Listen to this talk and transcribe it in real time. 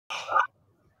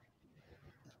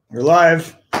You're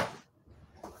live.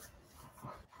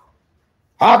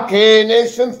 Hockey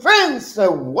Nation fans,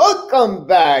 welcome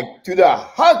back to the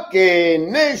Hockey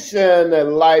Nation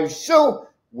live show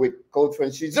with Coach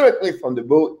Francis directly from the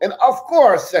booth, and of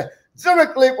course,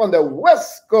 directly from the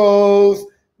West Coast,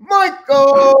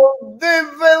 Michael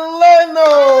DiVillano.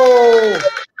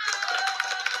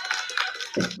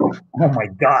 Oh my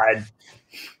God.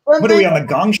 What are we on the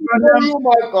gong show now? For you,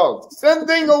 Michael.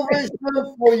 Sending ovation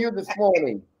for you this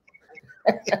morning.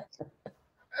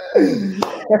 Here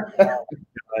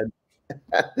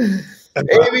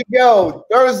we go.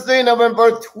 Thursday,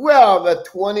 November 12th,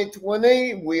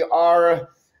 2020. We are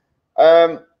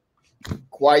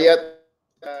quiet.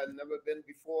 Never been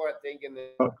before, I think, in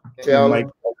the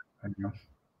NHL.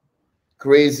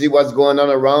 Crazy what's going on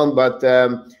around, but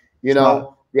you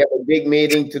know, we have a big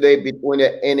meeting today between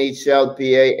the NHL,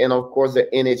 PA, and of course the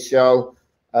NHL.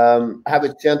 I have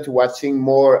a chance to watching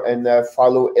more and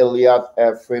follow Elliot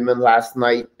Freeman last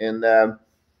night, and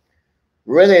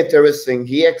really interesting.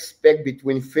 He expect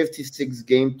between 56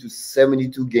 games to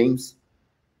 72 games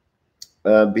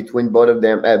between both of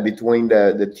them, between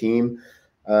the team.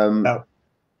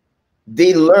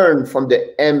 They learn from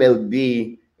the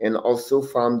MLB and also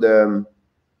from the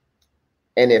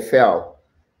NFL.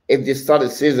 If they start a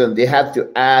season, they have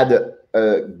to add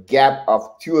a gap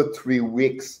of 2 or 3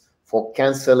 weeks for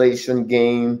cancellation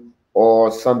game,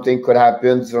 or something could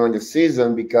happen during the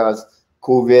season because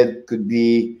COVID could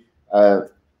be,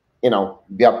 you know,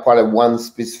 be a part of one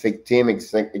specific team.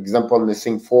 Example,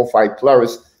 missing 4 or 5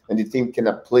 players, and the team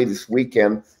cannot play this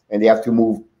weekend, and they have to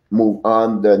move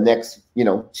on the next, you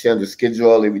know, change the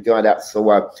schedule, everything like that.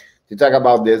 So to talk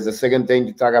about this, the second thing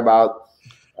to talk about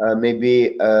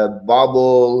maybe a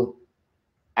bubble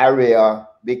area,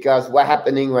 because what's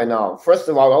happening right now. First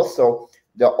of all, also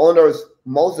the owners,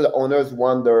 most of the owners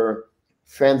want their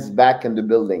fans back in the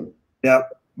building. Yeah,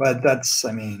 but that's,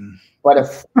 I mean. But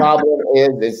the problem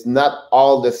is not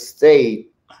all the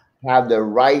state have the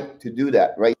right to do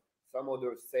that, right? Some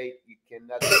other state you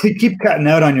cannot. You keep cutting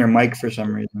out on your mic for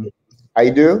some reason. I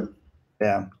do?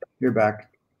 Yeah, you're back.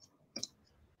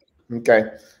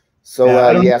 Okay. So,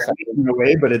 yes. In a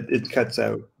way, but it cuts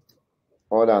out.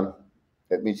 Hold on.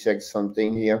 Let me check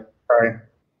something here. Sorry.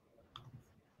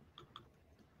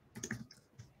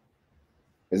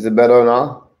 Is it better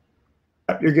now?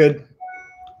 You're good.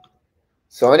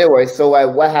 So anyway, so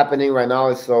what's happening right now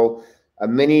is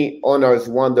many owners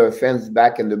want their fans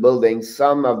back in the building.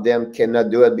 Some of them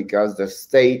cannot do it because the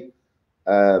state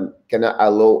cannot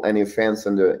allow any fans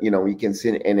in the, you know, you can see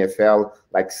in NFL,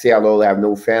 like Seattle have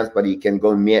no fans, but you can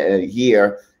go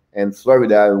here in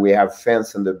Florida, we have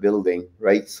fans in the building,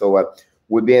 right? So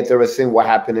would be interesting what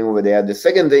happening over there. The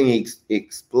second thing he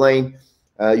explained,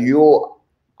 you're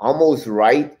almost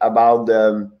right about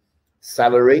the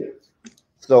salary.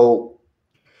 So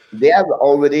they have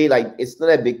already, like, it's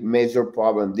not a big major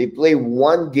problem. They play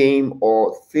 1 game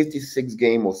or 56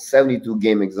 game or 72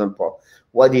 game example.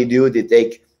 What they do, they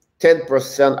take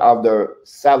 10% of their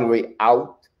salary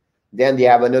out. Then they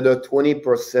have another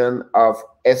 20% of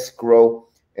escrow.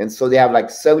 And so they have like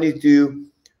 72%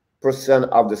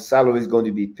 of the salary is going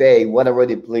to be paid whenever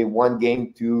they play 1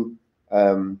 game to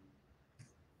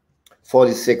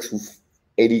 46,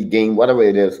 80 game, whatever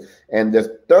it is. And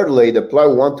thirdly, the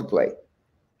player want to play.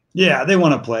 Yeah, they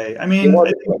want to play. I mean,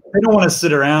 they don't want to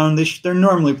sit around. They're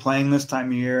normally playing this time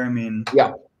of year. I mean,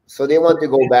 yeah. So they want to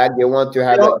go back. They want to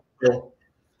have it.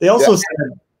 They also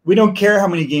said, we don't care how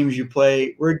many games you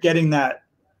play. We're getting that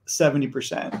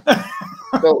 70%.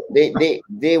 So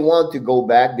they want to go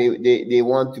back. They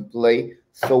want to play.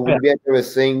 So we'll be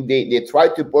interesting. They try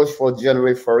to push for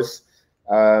January 1st.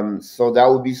 So that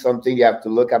would be something you have to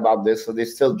look about this. So they're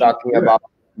still talking about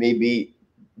maybe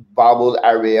bubble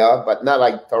area, but not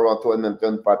like Toronto and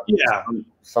Edmonton, but yeah,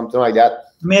 something like that.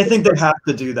 I mean, I think they have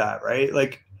to do that, right?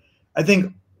 Like, I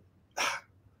think,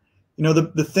 you know,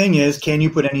 the thing is, can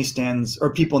you put any stands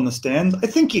or people in the stands? I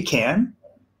think you can.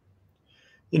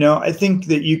 You know, I think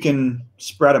that you can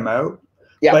spread them out.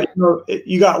 Yeah. But you know,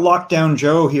 you got Lockdown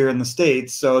Joe here in the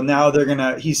States, so now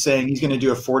he's saying he's gonna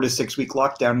do a 4 to 6 week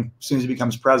lockdown as soon as he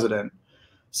becomes president.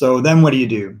 So then what do you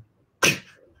do?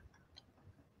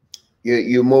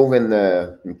 You move in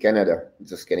Canada.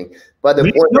 Just kidding. But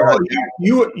the point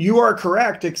you are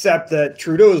correct, except that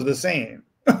Trudeau is the same.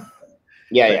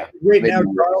 Yeah. Right now,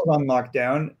 Toronto's on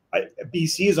lockdown.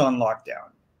 BC is on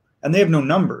lockdown, and they have no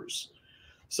numbers.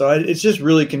 So it's just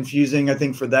really confusing, I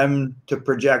think, for them to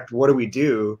project, what do we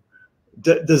do?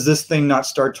 Does this thing not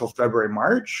start till February,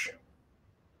 March?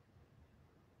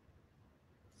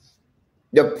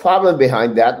 The problem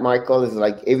behind that, Michael, is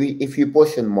like if you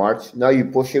push in March, now you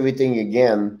push everything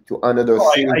again to another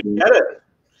season. I get it.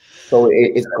 So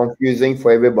it's confusing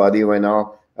for everybody right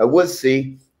now. We'll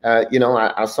see. You know,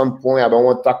 at some point, I don't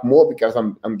want to talk more because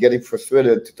I'm getting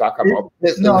frustrated to talk about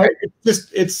this. No,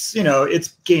 it's you know, it's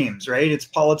games, right? It's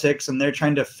politics, and they're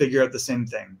trying to figure out the same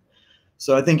thing.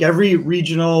 So I think every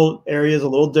regional area is a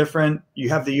little different. You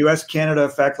have the U.S.-Canada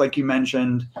effect, like you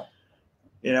mentioned.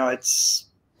 You know,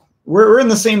 we're in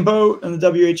the same boat in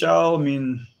the WHL. I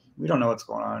mean, we don't know what's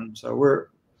going on, so we're.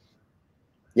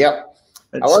 Yeah,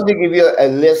 I want to give you a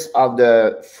list of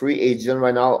the free agent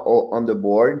right now on the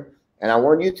board, and I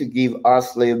want you to give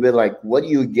us a little bit like what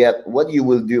you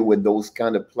will do with those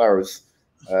kind of players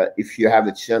if you have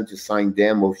a chance to sign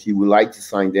them, or if you would like to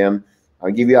sign them.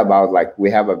 I'll give you about like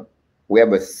we have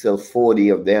still 40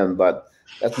 of them, but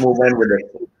let's move on with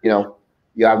it. You know,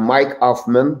 you have Mike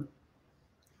Hoffman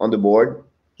on the board.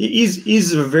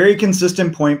 He's a very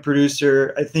consistent point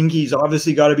producer. I think he's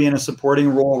obviously got to be in a supporting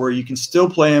role where you can still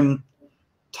play him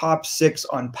top 6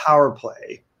 on power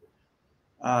play.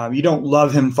 You don't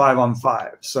love him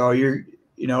 5-on-5, so you're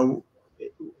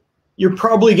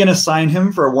probably going to sign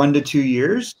him for 1 to 2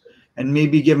 years and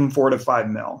maybe give him 4 to 5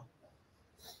 mil.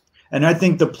 And I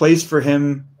think the place for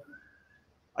him,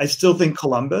 I still think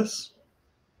Columbus.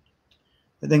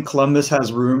 I think Columbus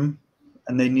has room,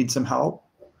 and they need some help.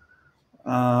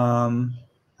 I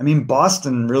mean,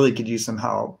 Boston really could use some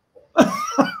help.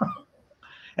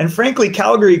 And frankly,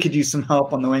 Calgary could use some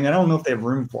help on the wing. I don't know if they have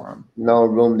room for him. No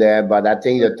room there, but I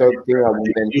think the third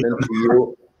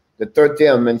thing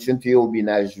I mentioned to you will be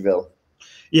Nashville.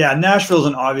 Yeah, Nashville's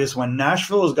an obvious one.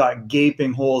 Nashville has got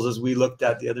gaping holes, as we looked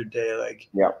at the other day. Like,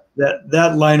 yeah,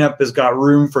 that lineup has got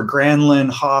room for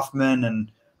Granlund, Hoffman,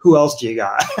 and who else do you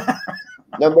got?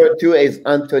 Number 2 is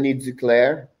Anthony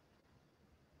Duclair.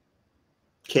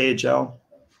 KHL.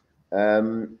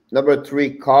 Number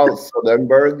 3, Carl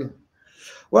Soderberg.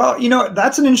 Well, you know,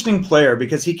 that's an interesting player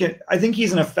because I think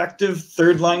he's an effective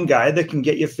third-line guy that can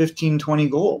get you 15, 20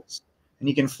 goals. And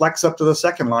he can flex up to the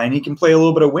second line. He can play a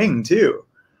little bit of wing, too.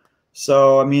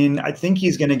 So, I mean, I think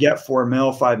he's going to get 4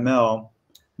 mil, 5 mil,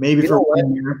 maybe for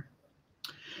 1 year.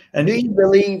 And do you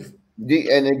believe,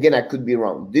 and again, I could be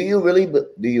wrong, do you believe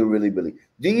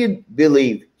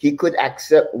he could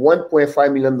accept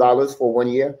 $1.5 million for 1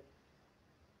 year?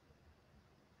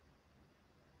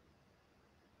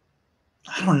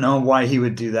 I don't know why he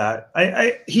would do that.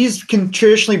 He's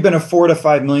traditionally been a $4 to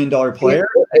 $5 million player.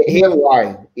 Here's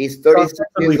why. He's 36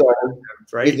 years old.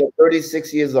 Right? He's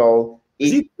 36 years old.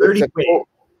 He's 30.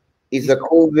 It's a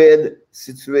COVID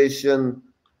situation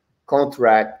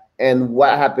contract, and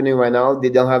what happening right now? They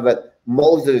don't have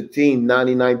most of the team.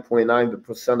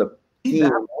 99.9% of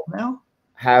team now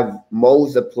have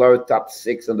most of the player top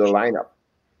 6 in the lineup.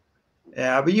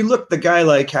 Yeah, but you look, the guy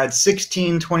like had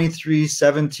 16, 23,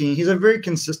 17. He's a very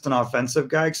consistent offensive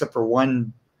guy, except for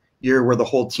 1 year where the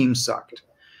whole team sucked.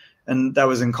 And that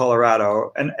was in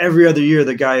Colorado. And every other year,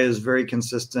 the guy is very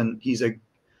consistent. He's a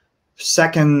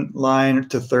second line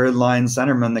to third line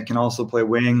centerman that can also play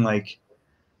wing. Like,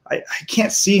 I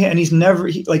can't see, and he's never,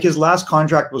 like his last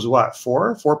contract was what,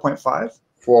 4.5?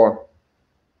 4.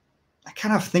 I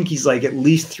kind of think he's like at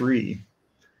least 3.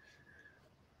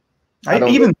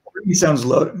 Even 3 sounds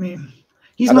low to me.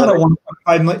 He's not a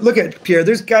 1.5 million. Look at Pierre.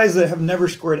 There's guys that have never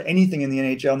scored anything in the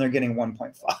NHL, and they're getting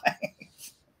 1.5.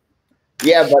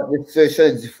 Yeah, but the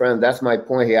situation is different. That's my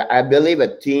point here. I believe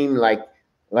a team like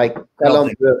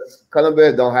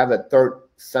Columbus don't have a third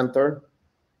center.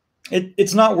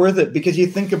 It's not worth it because you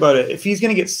think about it. If he's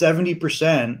going to get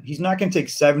 70%, he's not going to take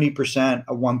 70%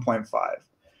 of 1.5.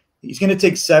 He's going to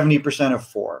take 70% of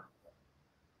 4.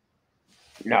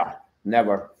 No,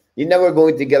 never. You're never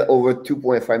going to get over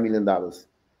 $2.5 million.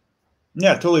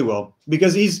 Yeah, totally will.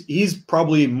 Because he's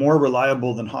probably more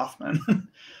reliable than Hoffman.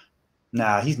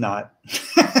 Nah, he's not.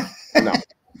 No.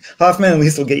 Hoffman at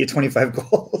least will get you 25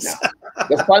 goals. No.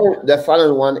 The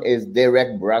final one is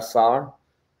Derek Brassard.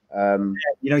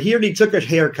 You know, he already took a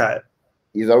haircut.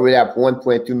 He's already at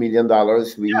 $1.2 million. Yeah,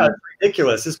 it's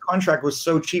ridiculous. His contract was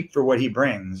so cheap for what he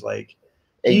brings. Like,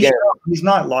 he's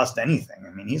not lost anything. I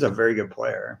mean, he's a very good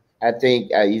player. I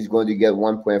think he's going to get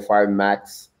 1.5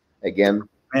 max again.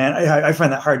 Man, I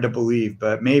find that hard to believe,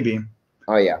 but maybe.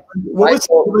 Oh yeah. What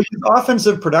was his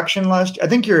offensive production last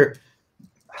year?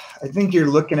 I think you're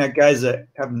looking at guys that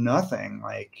have nothing.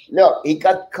 Like, no, he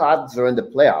got caught during the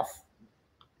playoff.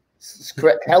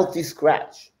 Healthy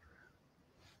scratch.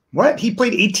 What? He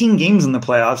played 18 games in the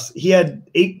playoffs. He had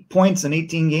 8 points in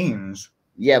 18 games.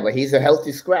 Yeah, but he's a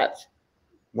healthy scratch.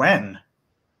 When?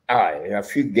 A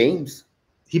few games.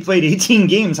 He played 18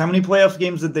 games. How many playoff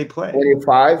games did they play?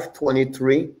 25,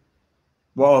 23.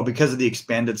 Well, because of the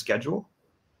expanded schedule?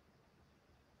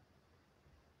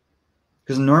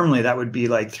 Because normally that would be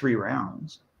like 3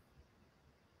 rounds.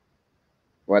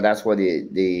 Well, that's what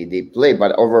they play.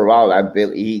 But overall, I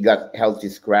believe he got healthy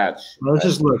scratch. Well, let's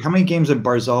just look. How many games did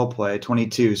Barzal play?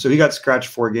 22. So he got scratched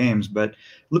 4 games. But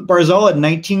look, Barzal had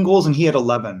 19 goals and he had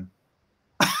 11.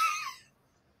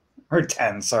 Or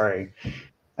 10, sorry.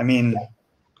 I mean,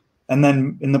 and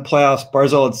then in the playoffs,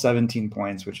 Barzal had 17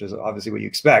 points, which is obviously what you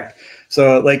expect.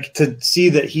 So, like, to see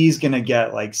that he's going to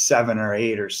get like 7 or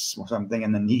 8 or something,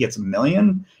 and then he gets $1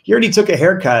 million, he already took a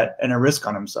haircut and a risk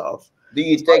on himself. Do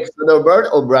you take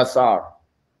Soderbergh or Brassard?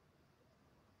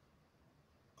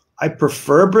 I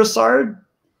prefer Brassard,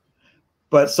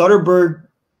 but Soderbergh's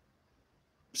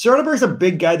a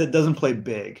big guy that doesn't play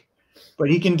big, but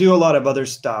he can do a lot of other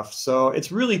stuff. So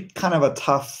it's really kind of a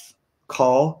tough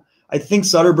call. I think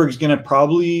Soderbergh's going to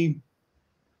probably,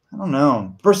 I don't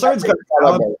know. Brassard's got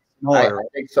I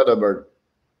think Soderbergh.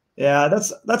 Yeah,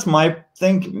 that's my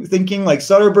thinking. Like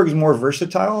Soderbergh's more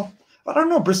versatile. I don't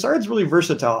know. Brassard's really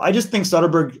versatile. I just think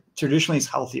Soderbergh traditionally is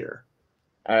healthier.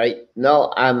 All right.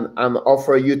 Now I'm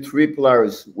offering you 3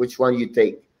 players. Which one you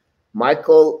take?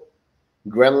 Michael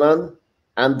Grenland,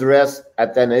 Andres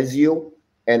Athanasiou,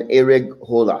 and Eric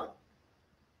Hola.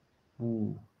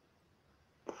 Ooh.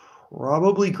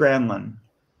 Probably Granlund.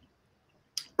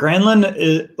 Granlund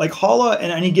is like Holla,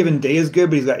 and any given day is good,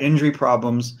 but he's got injury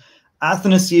problems.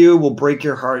 Athanasiou will break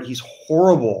your heart. He's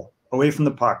horrible away from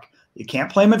the puck. You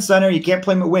can't play him at center. You can't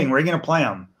play him at wing. Where are you going to play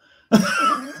him? Like,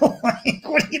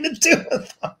 what are you going to do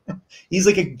with him? He's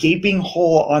like a gaping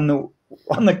hole on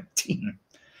the team.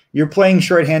 You're playing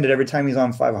shorthanded every time he's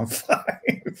on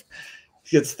 5-on-5.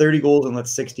 He gets 30 goals and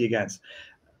lets 60 against.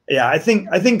 Yeah, I think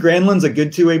Granlund's a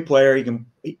good 2-way player.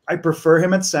 I prefer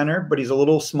him at center, but he's a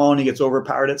little small and he gets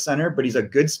overpowered at center. But he's a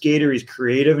good skater. He's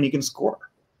creative and he can score.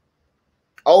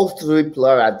 All 3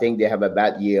 players, I think they have a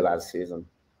bad year last season.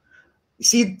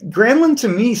 See, Granlund to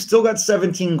me still got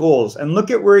 17 goals, and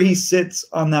look at where he sits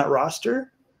on that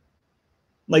roster.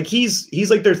 Like he's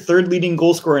like their 3rd leading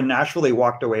goal scorer in Nashville. They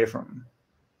walked away from him.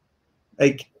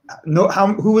 Like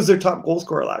who was their top goal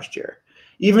scorer last year?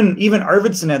 Even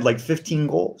Arvidsson had like 15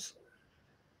 goals.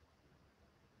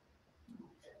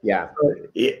 Yeah,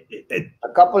 a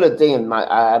couple of things.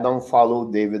 I don't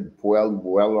follow David Poile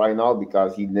well right now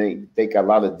because he take a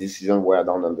lot of decisions where I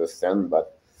don't understand.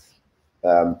 But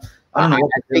I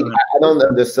don't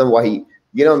understand why he.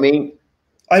 You know what I mean?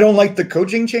 I don't like the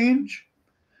coaching change.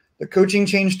 The coaching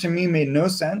change to me made no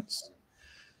sense.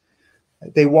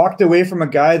 They walked away from a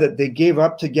guy that they gave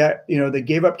up to get. They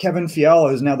gave up Kevin Fiala,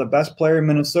 who's now the best player in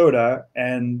Minnesota,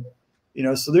 and.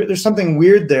 So there's something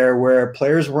weird there where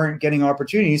players weren't getting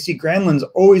opportunity. You see, Granlund's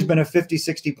always been a 50,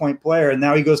 60-point player, and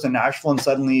now he goes to Nashville and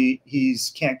suddenly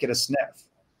can't get a sniff.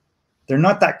 They're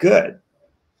not that good.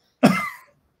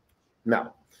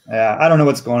 No. Yeah, I don't know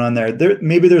what's going on there.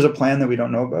 Maybe there's a plan that we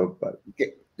don't know about. But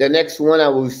okay. The next one I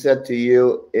will say to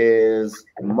you is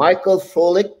Michael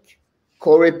Frolik,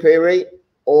 Corey Perry,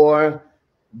 or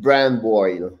Brian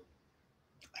Boyle.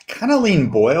 I kind of lean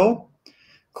Boyle.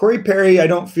 Corey Perry, I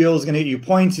don't feel is going to get you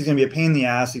points. He's going to be a pain in the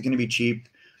ass. He's going to be cheap.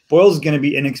 Boyle's going to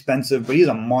be inexpensive, but he's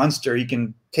a monster. He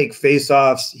can take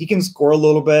face-offs. He can score a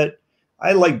little bit.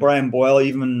 I like Brian Boyle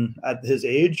even at his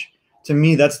age. To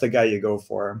me, that's the guy you go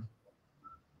for.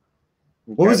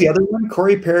 Okay. What was the other one?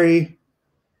 Corey Perry,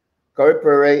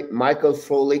 Michael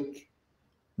Frolik,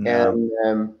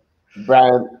 and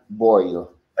Brian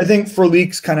Boyle. I think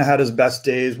Frolik's kind of had his best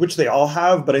days, which they all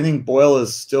have, but I think Boyle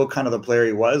is still kind of the player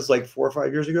he was like 4 or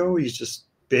 5 years ago. He's just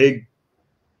big,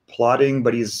 plotting,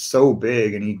 but he's so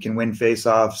big and he can win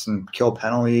faceoffs and kill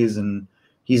penalties, and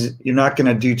you're not going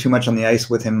to do too much on the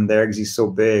ice with him there because he's so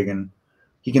big and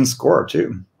he can score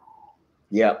too.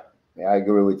 Yeah, I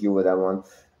agree with you with that one.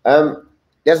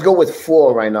 Let's go with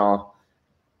 4 right now.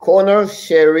 Connor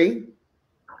Sherry,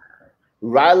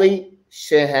 Riley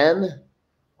Sheehan,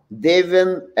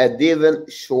 Devin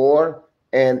Shore,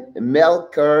 and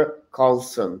Melker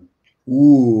Carlson.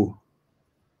 Ooh.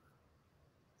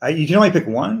 You can only pick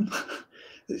one?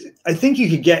 I think you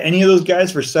could get any of those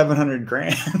guys for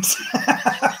 $700,000.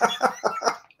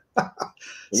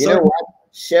 You know what?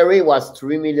 Sherry was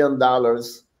 $3 million.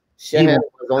 Sheehan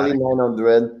was only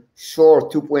 900. Shore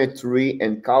 2.3,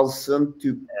 and Carlson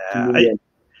 2 million.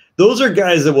 Those are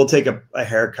guys that will take a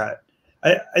haircut.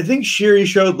 I think Sherry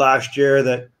showed last year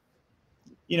that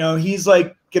he's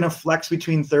like going to flex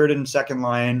between 3rd and 2nd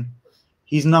line.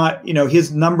 He's not,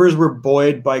 his numbers were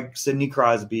buoyed by Sidney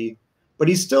Crosby, but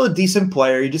he's still a decent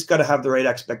player. You just got to have the right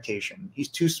expectation. He's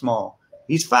too small.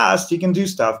 He's fast. He can do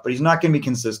stuff, but he's not going to be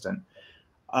consistent.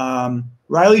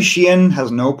 Riley Sheehan has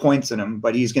no points in him,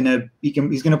 but he's gonna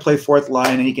play fourth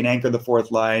line, and he can anchor the fourth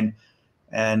line,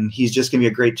 and he's just gonna be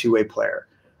a great two-way player.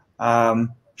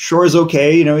 Shore's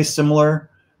okay, you know, he's similar.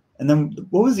 And then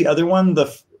what was the other one?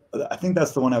 I think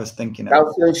that's the one I was thinking of.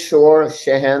 Dobson, Shore,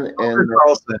 Sheehan, and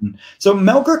Karlsson. So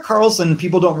Melker Karlsson,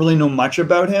 people don't really know much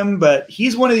about him, but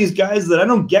he's one of these guys that I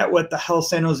don't get what the hell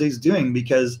San Jose's doing,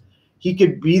 because he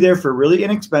could be there for really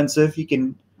inexpensive.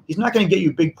 He's not going to get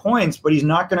you big points, but he's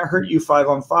not going to hurt you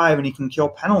 5-on-5, and he can kill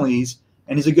penalties,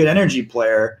 and he's a good energy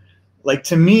player. Like,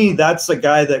 to me, that's a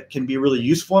guy that can be really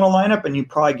useful in a lineup, and you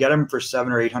probably get him for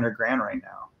 $700,000 or $800,000 right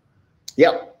now.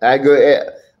 Yep, I agree.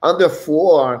 Under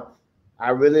 4, I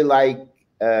really like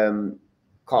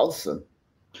Karlsson.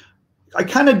 I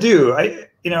kind of do.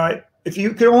 If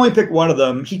you could only pick one of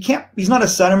them, he's not a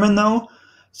centerman though,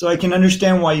 so I can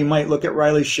understand why you might look at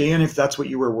Riley Sheehan if that's what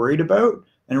you were worried about.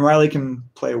 And Riley can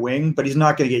play wing, but he's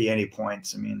not going to get you any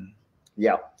points. I mean,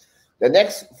 yeah. The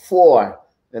next 4,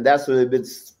 and that's a little bit.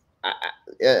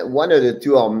 One of the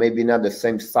two are maybe not the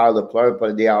same style of player,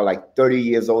 but they are like 30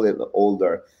 years old and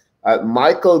older.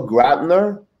 Michael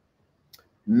Grabner,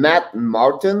 Matt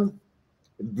Martin,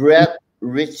 Brett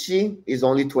Ritchie is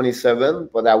only 27,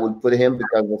 but I would put him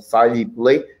because of the side he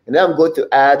played. And then I'm going to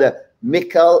add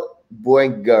Mikkel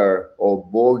Borger or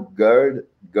Borger.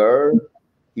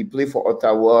 He played for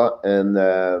Ottawa and.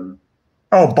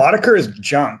 Boddicker is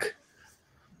junk.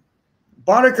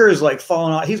 Boddicker is like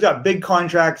falling off. He's got big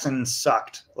contracts and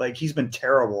sucked. Like, he's been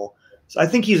terrible. So I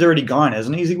think he's already gone,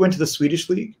 isn't he? He went to the Swedish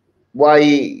league. Why,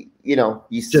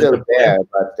 he's still there,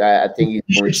 but I think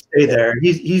he should stay there.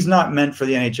 He's not meant for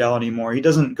the NHL anymore. He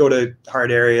doesn't go to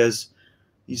hard areas.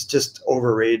 He's just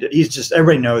overrated.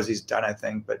 Everybody knows he's done, I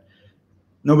think, but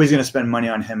nobody's going to spend money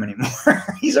on him anymore.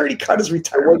 He's already cut his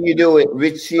retirement. What do you do with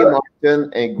Ritchie, Martin,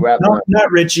 and Grabner?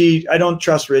 Not Ritchie. I don't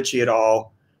trust Ritchie at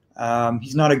all.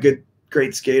 He's not a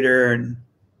great skater, and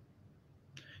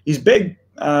he's big.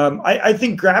 I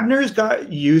think Grabner's got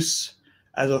use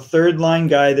as a third-line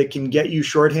guy that can get you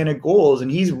shorthanded goals, and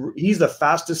he's the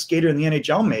fastest skater in the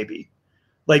NHL maybe.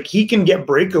 Like, he can get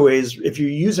breakaways if you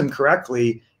use him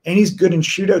correctly, and he's good in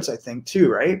shootouts, I think, too,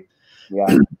 right?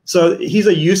 Yeah. So he's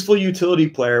a useful utility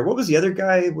player. What was the other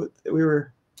guy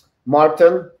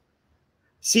Martin.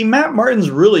 See, Matt Martin's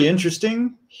really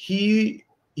interesting.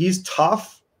 He's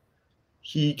tough.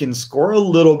 He can score a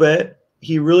little bit.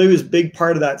 He really was a big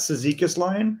part of that Cizikas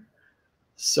line.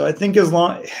 So I think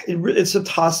it's a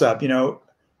toss-up.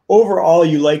 Overall,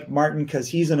 you like Martin because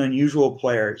he's an unusual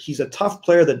player. He's a tough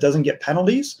player that doesn't get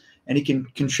penalties, and he can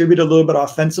contribute a little bit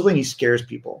offensively, and he scares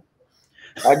people.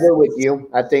 I agree with you.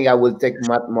 I think I will take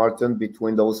Matt Martin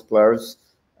between those players.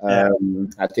 I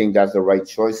think that's the right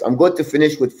choice. I'm going to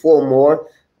finish with 4 more,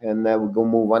 and then we'll go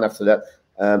move on after that.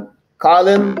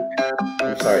 Colin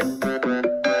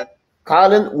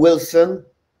Wilson,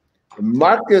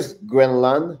 Marcus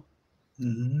Grenland,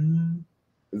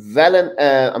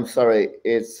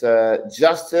 it's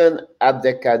Justin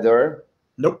Abdelkader.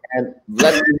 Nope. And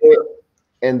Vladimir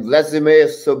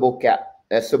Sobotka.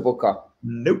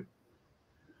 Nope.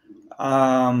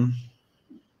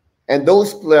 And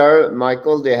those players,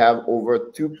 Michael, they have over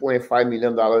 $2.5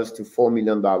 million to $4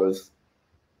 million.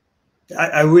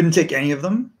 I wouldn't take any of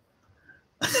them.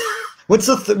 What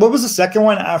was the second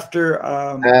one after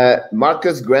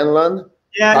Marcus Grenland?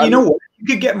 Yeah, you know what? You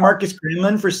could get Marcus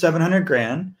Grenland for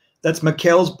 $700,000. That's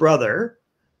Mikhail's brother.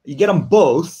 You get them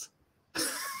both.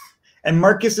 And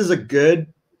Marcus is a good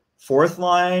fourth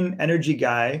line energy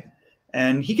guy.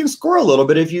 And he can score a little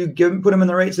bit if you put him in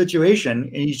the right situation.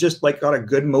 And he's just like got a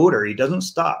good motor. He doesn't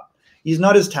stop. He's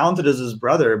not as talented as his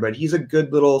brother, but he's a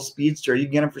good little speedster. You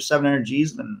can get him for 700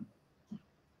 G's, then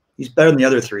he's better than the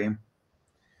other 3.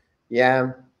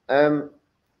 Yeah. I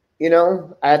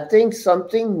think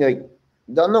something like,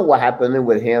 don't know what happened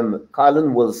with him.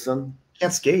 Colin Wilson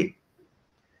can't skate.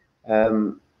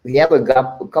 He had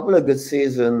a couple of good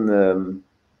seasons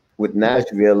with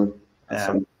Nashville at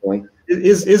some point.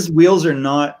 His wheels are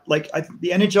not like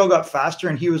the NHL got faster,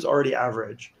 and he was already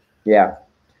average. Yeah,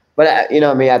 but I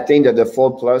think that the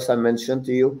 4+ I mentioned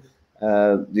to you,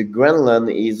 the Grenland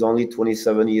is only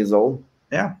 27 years old.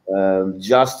 Yeah.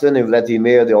 Justin and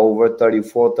Vladimir, they're over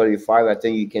 34, 35. I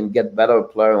think you can get better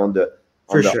player on the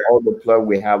all the player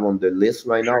we have on the list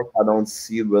right now. I don't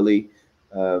see really.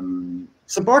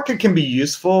 Sabarka can be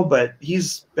useful, but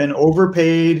he's been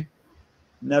overpaid.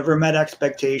 Never met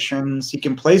expectations. He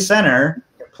can play center,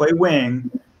 play wing,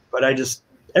 but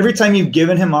every time you've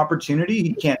given him opportunity,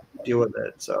 he can't deal with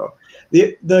it. So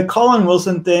the Colin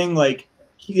Wilson thing,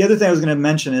 the other thing I was going to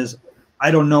mention is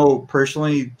I don't know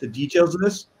personally the details of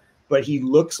this, but he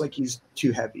looks like he's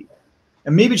too heavy.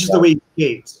 And maybe it's just the way he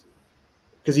skates,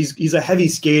 because he's a heavy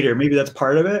skater. Maybe that's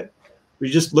part of it. But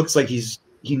he just looks like he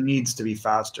needs to be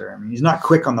faster. I mean, he's not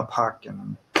quick on the puck.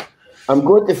 And I'm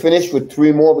going to finish with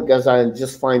 3 more because I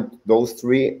just find those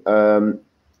 3, and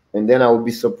then I will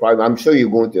be surprised. I'm sure you're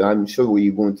going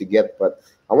to get. But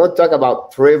I want to talk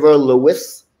about Trevor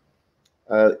Lewis.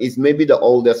 He's maybe the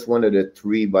oldest one of the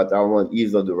 3, but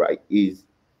he's on the right. He's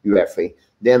UFA.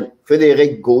 Then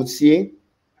Frédéric Gauthier,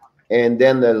 and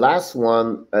then the last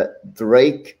one,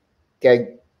 Drake.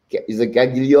 Is it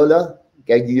Gagliola?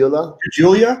 Caggiula?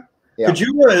 Yeah.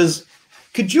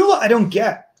 Caggiula I don't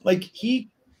get. Like, he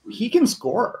can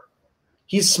score.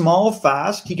 He's small,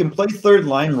 fast. He can play third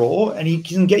line role, and he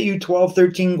can get you 12,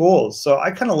 13 goals. So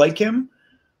I kind of like him.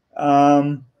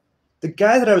 The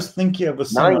guy that I was thinking of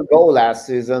was 9 goals last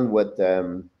season with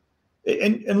and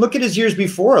look at his years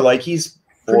before. Like, he's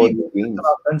pretty good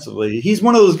offensively. He's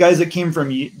one of those guys that came from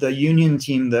the Union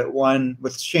team that won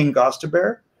with Shane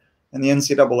Gostabert and the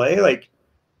NCAA. Like,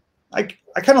 I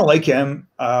kind of like him.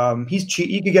 He's cheap.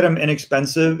 You could get him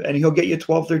inexpensive, and he'll get you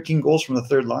 12, 13 goals from the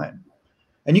third line.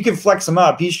 And you can flex him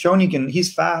up. He's shown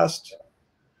he's fast.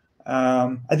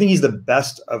 I think he's the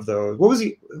best of those. What was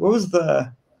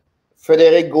the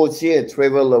Frédéric Gauthier and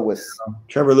Trevor Lewis.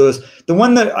 Trevor Lewis. The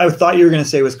one that I thought you were going to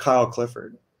say was Kyle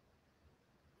Clifford.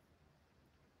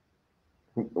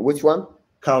 Which one?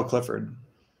 Kyle Clifford.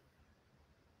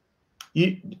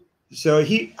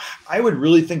 I would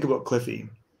really think about Cliffy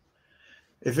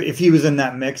if he was in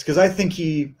that mix, because I think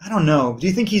I don't know. Do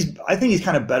you think I think he's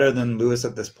kind of better than Lewis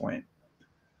at this point.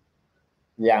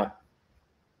 Yeah.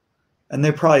 And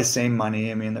they're probably same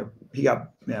money. I mean, he's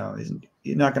not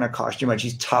going to cost you much.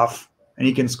 He's tough, and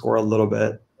he can score a little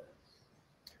bit.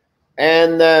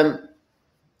 And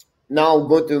now we're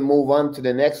going to move on to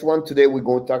the next one. Today we're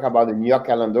going to talk about the New York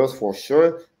Islanders for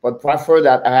sure. But before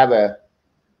that, I have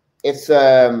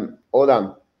hold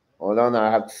on.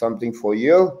 I have something for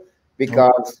you,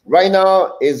 because right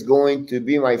now is going to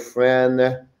be, my friend,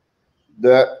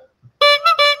 the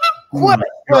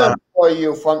question for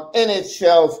you from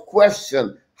NHL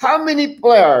question. How many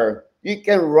players you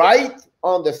can write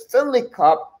on the Stanley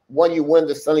Cup when you win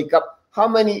the Stanley Cup? How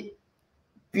many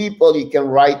people you can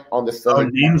write on the Stanley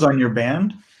Cup? Names on your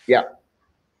band? Yeah.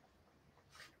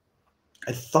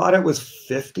 I thought it was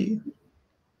 50.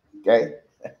 Okay.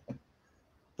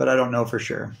 But I don't know for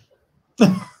sure.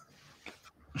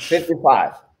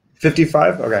 55.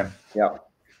 55? Okay. Yeah.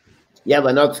 Yeah,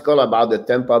 but not school about the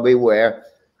Tampa Bay where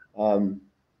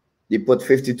they put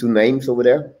 52 names over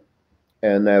there.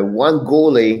 And one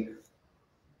goalie,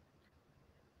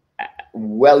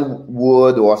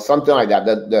 Wellwood or something like that.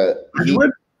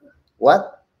 Wedgwood?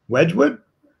 What? Wedgwood?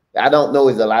 I don't know.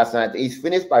 Is the last night. He's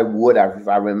finished by Wood, if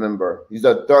I remember. He's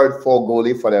the third, fourth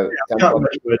goalie for the Tampa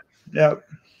Bay. Yeah.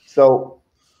 So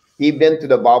he been to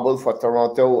the bubble for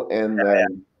Toronto and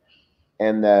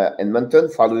Edmonton,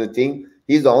 follow the team.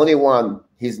 He's the only one.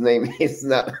 His name is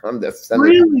not on the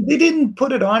Stanley. Really? They didn't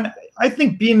put it on. I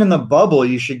think being in the bubble,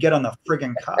 you should get on the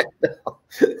friggin' cup.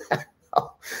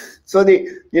 So they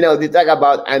talk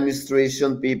about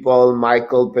administration people,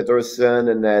 Michael Peterson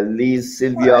and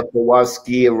Sylvia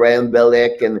Kowalski, Rand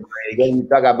Bellick, and then you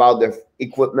talk about the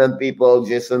equipment people,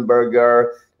 Jason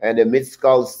Berger, and the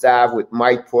mid-skull staff with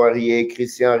Mike Poirier,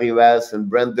 Christian Rivas, and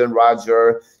Brendan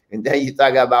Rodger. And then you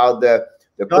talk about the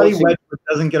coaching. Wedgwood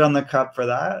doesn't get on the cup for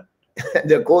that.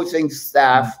 The coaching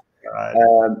staff.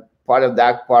 Part of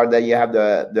that part that you have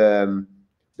the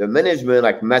management,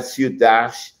 like Mathieu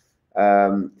Dash,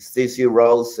 Stacey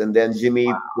Rose, and then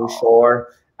Jimmy Bouchard.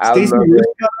 Stacey Rose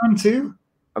got on too?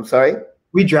 I'm sorry?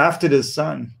 We drafted his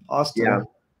son, Austin. Yeah.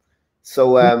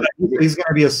 So he's going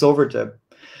to be a silver tip.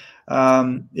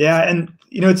 Yeah, and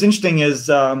what's interesting is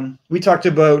we talked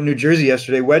about New Jersey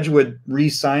yesterday. Wedgwood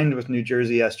re-signed with New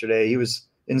Jersey yesterday. He was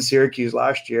in Syracuse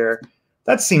last year.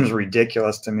 That seems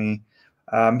ridiculous to me.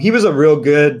 He was a real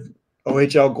good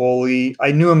OHL goalie.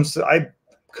 I knew him. I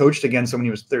coached against him when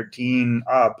he was 13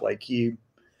 up. Like he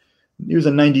was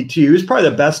a 92. He was probably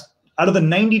the best out of the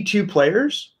 92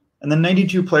 players. And the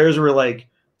 92 players were like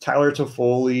Tyler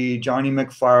Toffoli, Johnny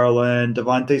McFarland,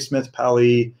 Devontae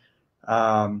Smith-Pelly,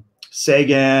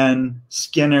 Sagan,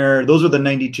 Skinner. Those were the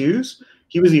 92s.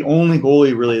 He was the only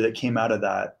goalie really that came out of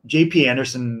that. JP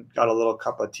Anderson got a little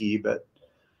cup of tea, but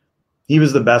he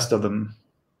was the best of them.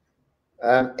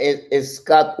 It's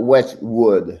Scott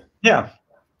Wedgwood. Yeah.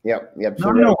 Yep.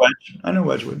 No, I know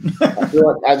Wedgwood.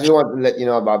 I just want to let you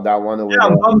know about that one.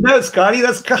 I'm dead, Scotty.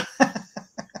 That's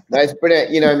That's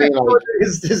pretty. You know what I mean? Like,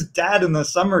 his dad in the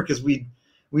summer, because we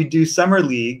do summer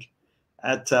league,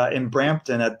 at in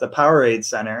Brampton at the Powerade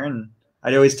Center, and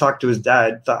I'd always talk to his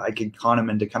dad. Thought I could con him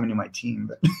into coming to my team,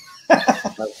 but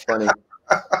That's funny.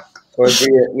 So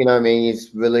you know, I mean,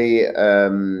 it's really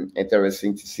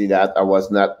interesting to see that.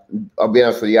 I'll be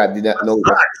honest with you, I did not know.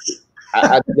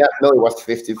 I did not know it was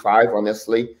 55,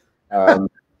 honestly. And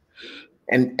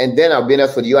then I'll be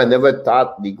honest with you, I never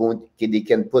thought they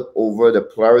can put over the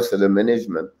players and the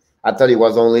management. I thought it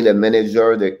was only the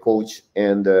manager, the coach,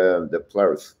 and the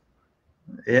players.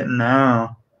 Yeah,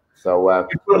 no. So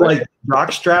you put like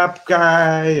jockstrap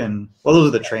guy, and well, those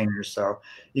are the trainers. So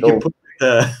you can put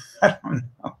the I don't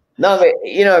know. No, but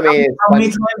you know, I mean, how many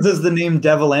times is the name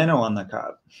Devillano on the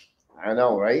cup? I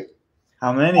know, right?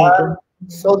 How many?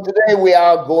 So today we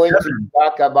are going to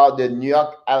talk about the New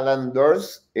York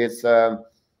Islanders. It's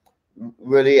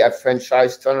really a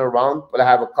franchise turnaround. But I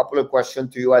have a couple of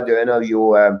questions to you at the end of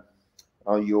your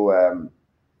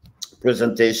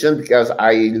presentation, because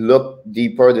I looked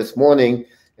deeper this morning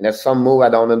and there's some move I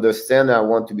don't understand. I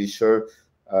want to be sure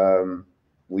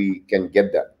we can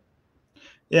get that.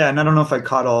 Yeah, and I don't know if I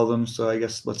caught all of them, so I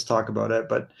guess let's talk about it.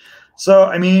 But so,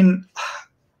 I mean,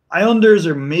 Islanders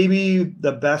are maybe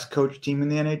the best coach team in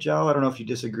the NHL. I don't know if you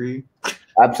disagree.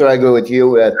 Absolutely, I agree with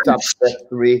you. Top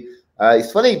three.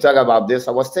 It's funny you talk about this.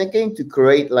 I was thinking to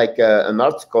create like an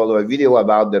article or a video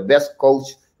about the best coach,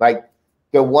 like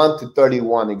the 1 to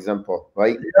 31 example,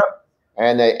 right? Yeah.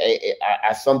 And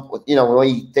at some point, you know, when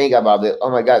you think about it,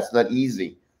 oh my God, it's not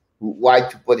easy. Why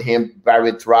to put him,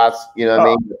 Barry Trotz, you know what I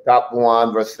mean? The top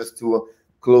one versus to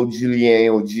Claude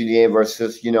Julien or Julien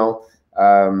versus, you know.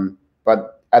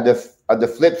 But at the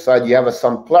flip side, you have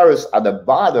some players at the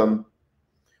bottom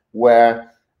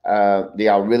where they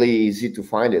are really easy to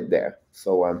find it there.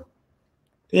 So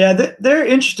yeah, they're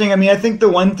interesting. I mean, I think the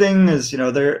one thing is, you know,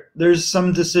 there's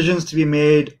some decisions to be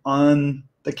made on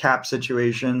the cap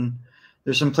situation.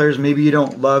 There's some players maybe you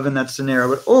don't love in that scenario,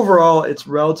 but overall, it's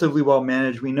relatively well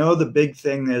managed. We know the big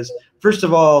thing is, first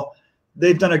of all,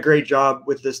 they've done a great job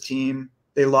with this team.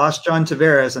 They lost John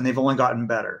Tavares, and they've only gotten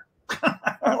better.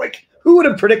 Like, who would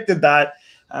have predicted that?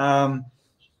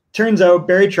 Turns out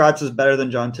Barry Trotz is better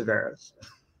than John Tavares.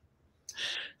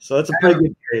 So that's a pretty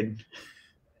good trade.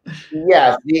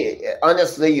 Yeah,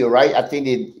 honestly, you're right. I think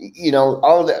you know,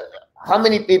 how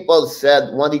many people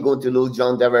said when they're going to lose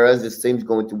John Tavares, this team's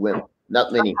going to win?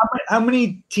 Not many. How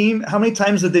many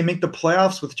times did they make the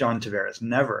playoffs with John Tavares?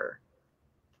 Never.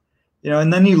 You know,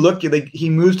 and then you look, like, he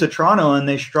moves to Toronto and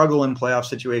they struggle in playoff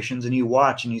situations, and you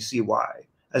watch and you see why.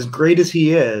 As great as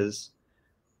he is,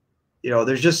 you know,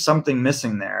 there's just something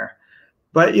missing there.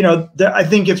 But, you know, I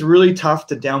think it's really tough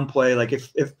to downplay. Like,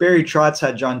 if Barry Trotz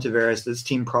had John Tavares, this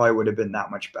team probably would have been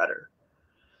that much better.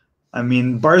 I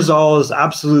mean, Barzal is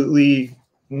absolutely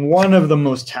one of the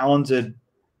most talented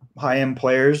high-end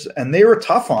players, and they were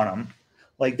tough on him.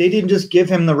 Like, they didn't just give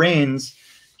him the reins.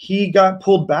 He got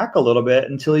pulled back a little bit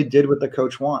until he did what the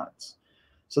coach wants.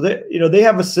 So they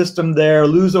have a system there.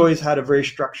 Lou's always had a very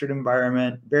structured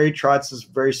environment. Barry Trotz is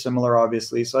very similar,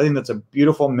 obviously. So I think that's a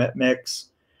beautiful mix.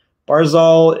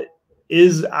 Barzal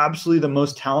is absolutely the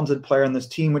most talented player on this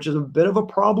team, which is a bit of a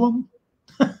problem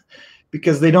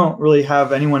because they don't really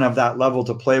have anyone of that level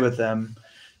to play with them.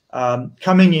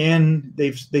 Coming in,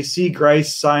 they see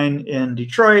Grice sign in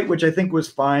Detroit, which I think was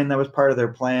fine. That was part of their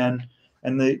plan.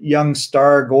 And the young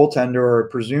star goaltender, or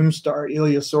presumed star,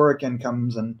 Ilya Sorokin,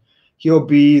 comes, and he'll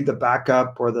be the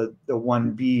backup or the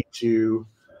 1B to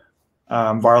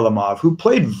Varlamov, who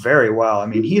played very well. I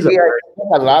mean, he's a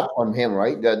lot from him,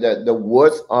 right? The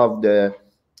words of the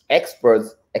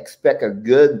experts expect a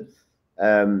good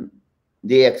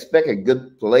they expect a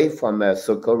good play from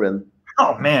Sorokin.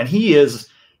 Oh man, he is.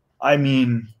 I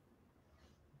mean,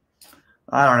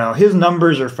 I don't know. His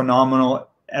numbers are phenomenal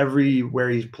everywhere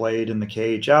he's played in the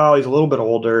KHL. He's a little bit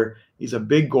older. He's a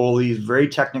big goalie. He's very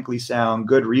technically sound,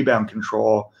 good rebound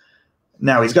control.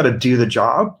 Now he's got to do the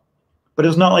job, but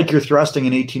it's not like you're thrusting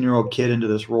an 18-year-old kid into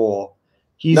this role.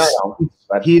 He's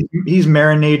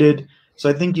marinated, so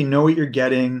I think you know what you're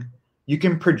getting. You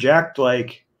can project,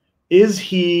 like,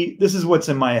 this is what's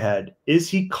in my head. Is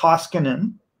he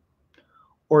Koskinen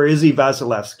or is he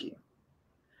Vasilevsky?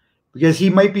 Because he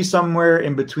might be somewhere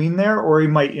in between there, or he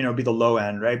might, be the low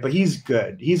end, right? But he's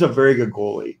good. He's a very good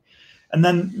goalie. And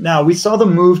then now we saw the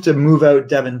move to move out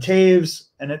Devin Toews,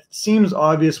 and it seems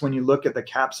obvious when you look at the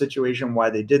cap situation why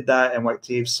they did that and what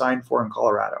Toews signed for in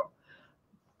Colorado.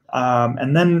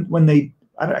 And then when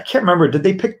I can't remember, did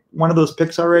they pick one of those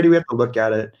picks already? We have to look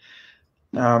at it.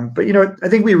 But, I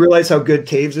think we realize how good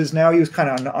Toews is now. He was kind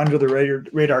of an under the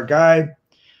radar guy.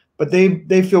 But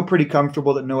they feel pretty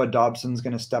comfortable that Noah Dobson's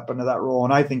going to step into that role,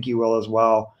 and I think he will as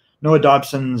well. Noah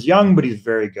Dobson's young, but he's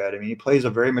very good. I mean, he plays a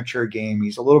very mature game.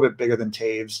 He's a little bit bigger than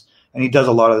Toews, and he does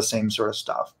a lot of the same sort of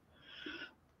stuff.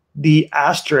 The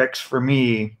asterisks for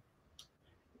me,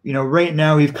 right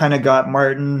now we've kind of got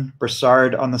Martin,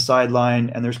 Brassard on the sideline,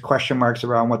 and there's question marks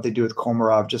around what they do with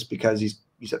Komarov just because he's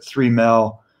at $3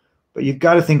 million. But you've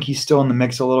got to think he's still in the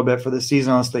mix a little bit for the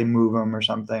season unless they move him or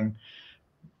something.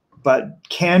 But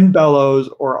can Bellows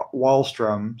or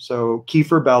Wahlstrom, so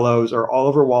Kiefer Bellows or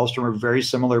Oliver Wahlstrom, are very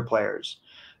similar players.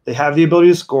 They have the ability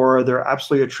to score. They're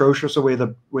absolutely atrocious away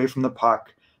from the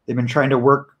puck. They've been trying to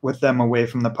work with them away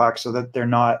from the puck so that they're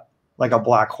not like a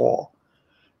black hole.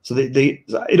 So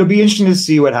it'll be interesting to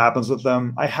see what happens with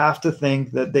them. I have to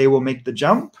think that they will make the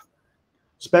jump,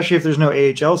 especially if there's no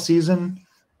AHL season,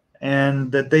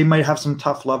 and that they might have some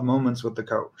tough love moments with the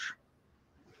coach.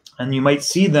 And you might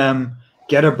see them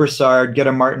get a Brassard, get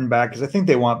a Martin back, because I think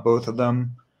they want both of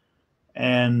them.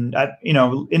 And,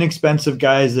 inexpensive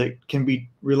guys that can be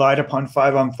relied upon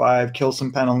 5-on-5, kill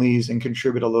some penalties, and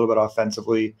contribute a little bit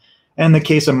offensively. And in the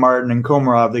case of Martin and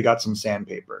Komarov, they got some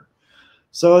sandpaper.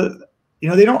 So,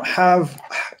 they don't have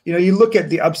 – you look at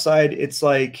the upside, it's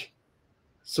like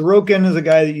Sorokin is a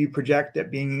guy that you project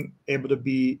at being able to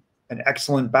be an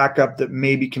excellent backup that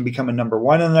maybe can become a number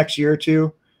one in the next year or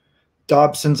two.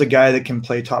 Dobson's a guy that can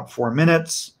play top 4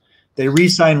 minutes. They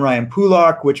re-signed Ryan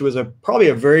Pulock, which was probably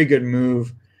a very good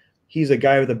move. He's a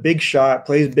guy with a big shot,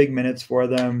 plays big minutes for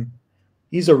them.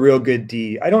 He's a real good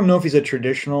D. I don't know if he's a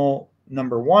traditional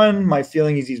number one. My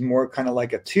feeling is he's more kind of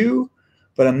like a 2,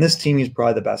 but on this team, he's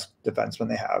probably the best defenseman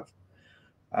they have.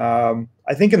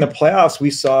 I think in the playoffs,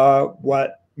 we saw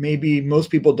what maybe most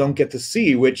people don't get to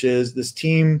see, which is this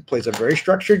team plays a very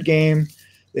structured game.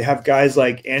 They have guys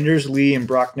like Anders Lee and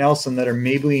Brock Nelson that are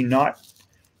maybe not,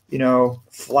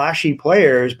 flashy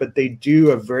players, but they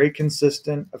do a very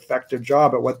consistent, effective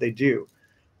job at what they do.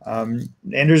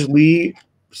 Anders Lee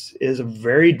is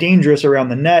very dangerous around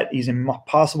the net. He's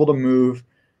impossible to move.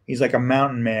 He's like a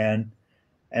mountain man.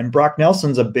 And Brock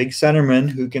Nelson's a big centerman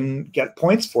who can get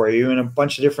points for you in a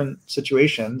bunch of different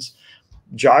situations.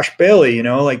 Josh Bailey,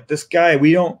 this guy,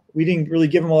 we didn't really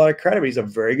give him a lot of credit, but he's a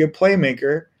very good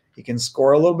playmaker. He can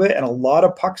score a little bit, and a lot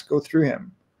of pucks go through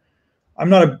him. I'm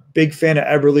not a big fan of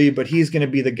Eberle, but he's going to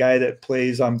be the guy that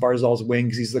plays on Barzal's wing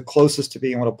because he's the closest to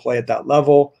being able to play at that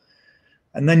level.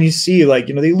 And then you see,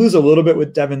 they lose a little bit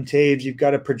with Devin Toews. You've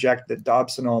got to project that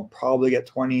Dobson will probably get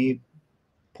 20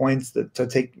 points to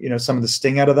take, some of the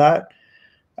sting out of that.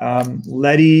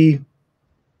 Leddy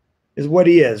is what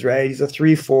he is, right? He's a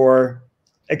 3-4,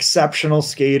 exceptional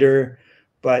skater,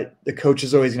 but the coach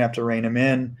is always going to have to rein him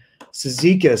in.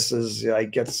 Cizikas is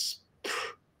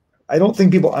I don't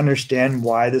think people understand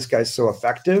why this guy's so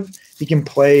effective. He can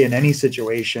play in any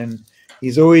situation.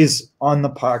 He's always on the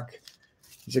puck.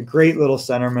 He's a great little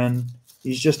centerman.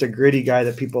 He's just a gritty guy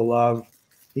that people love.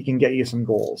 He can get you some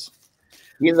goals.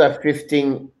 He's a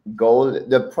 15 goal.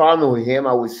 The problem with him,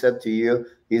 I would say to you,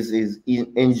 is his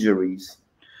injuries.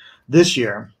 This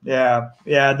year, yeah.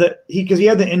 Because he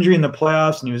had the injury in the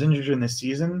playoffs and he was injured in the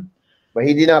season. But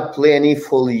he did not play any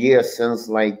full year since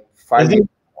 5 years.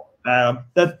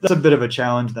 That's a bit of a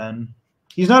challenge then.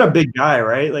 He's not a big guy,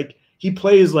 right? He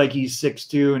plays like he's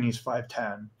 6'2" and he's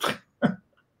 5'10".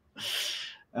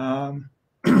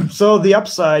 So the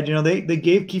upside, they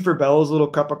gave Kiefer Bellows a little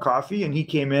cup of coffee, and he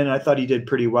came in, and I thought he did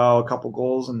pretty well, a couple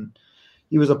goals, and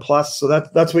he was a plus. So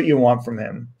that's what you want from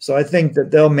him. So I think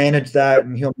that they'll manage that,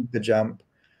 and he'll make the jump.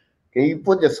 Can you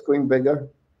put the screen bigger?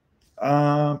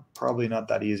 Probably not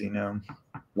that easy, no.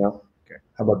 No? Okay.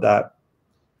 How about that?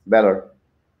 Better.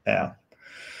 Yeah.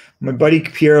 My buddy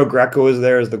Piero Greco is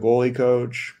there as the goalie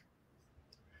coach.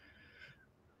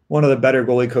 One of the better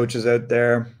goalie coaches out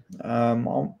there.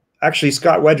 Actually,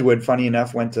 Scott Wedgwood, funny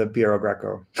enough, went to Piero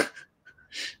Greco.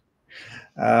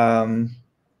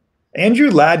 Andrew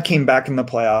Ladd came back in the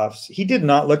playoffs. He did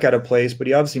not look out of place, but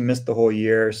he obviously missed the whole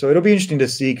year. So it'll be interesting to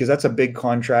see because that's a big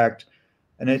contract.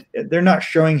 And they're not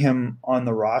showing him on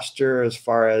the roster as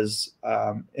far as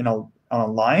on a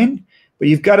line. But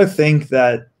you've got to think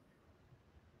that,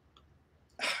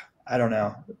 I don't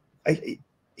know,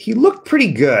 he looked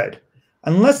pretty good.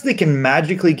 Unless they can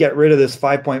magically get rid of this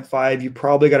 5.5, you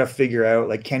probably got to figure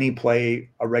out, can he play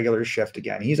a regular shift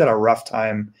again? He's had a rough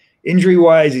time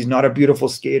injury-wise. He's not a beautiful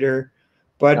skater.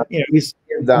 But, he's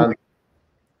done.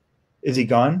 Is he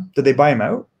gone? Did they buy him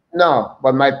out? No,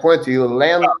 but my point to you,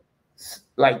 Lamb,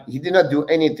 he did not do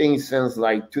anything since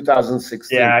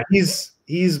 2016. Yeah,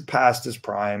 he's past his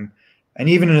prime. And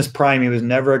even in his prime, he was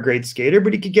never a great skater,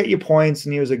 but he could get you points,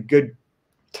 and he was a good,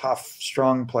 tough,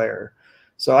 strong player.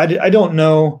 So I don't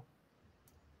know,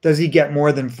 does he get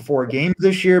more than 4 games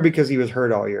this year because he was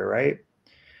hurt all year, right?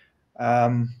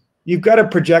 You've got to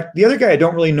project. The other guy I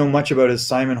don't really know much about is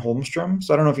Simon Holmstrom.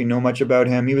 So I don't know if you know much about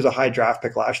him. He was a high draft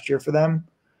pick last year for them.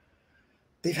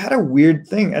 They've had a weird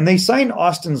thing. And they signed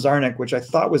Austin Czarnik, which I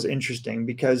thought was interesting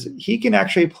because he can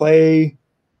actually play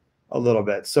a little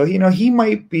bit. So, he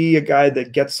might be a guy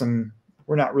that gets some,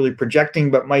 we're not really projecting,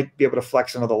 but might be able to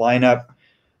flex into the lineup.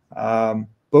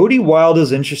 Bodie Wild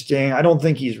is interesting. I don't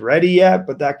think he's ready yet,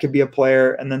 but that could be a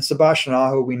player. And then Sebastian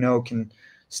Aho, we know, can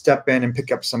step in and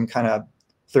pick up some kind of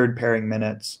third pairing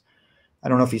minutes. I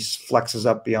don't know if he flexes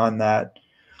up beyond that.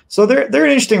 So they're an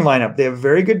interesting lineup. They have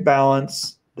very good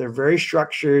balance. They're very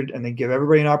structured, and they give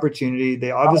everybody an opportunity.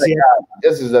 They obviously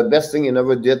this is the best thing you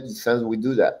never did since we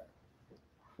do that.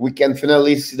 We can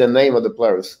finally see the name of the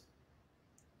players.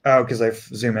 Oh, because I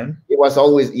zoom in. It was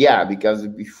always because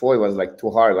before it was like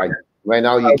too hard. Like right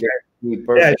now you can see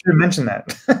perfect. Yeah, I should have mentioned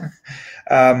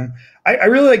that. I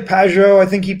really like Pajot. I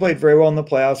think he played very well in the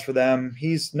playoffs for them.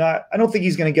 I don't think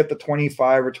he's going to get the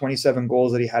 25 or 27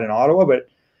 goals that he had in Ottawa, but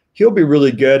he'll be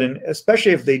really good. And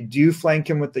especially if they do flank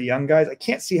him with the young guys, I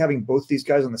can't see having both these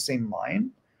guys on the same line.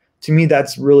 To me,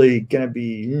 that's really going to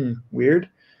be weird.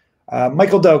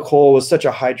 Michael Del Cole was such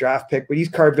a high draft pick, but he's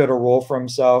carved out a role for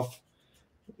himself.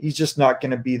 He's just not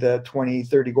going to be the 20,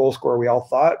 30 goal scorer we all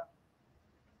thought.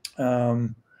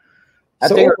 I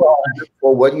think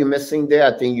for what you're missing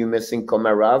there, I think you're missing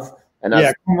Komarov.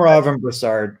 Komarov and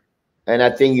Brassard. And I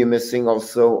think you're missing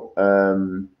also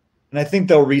and I think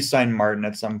they'll re-sign Martin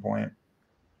at some point.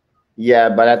 Yeah,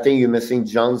 but I think you're missing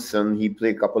Johnson. He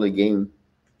played a couple of games.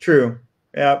 True.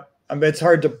 Yeah. It's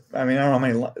hard to – I don't know how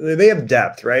many – they have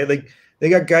depth, right? Like they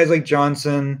got guys like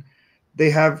Johnson. They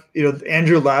have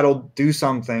Andrew Ladd'll do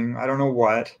something. I don't know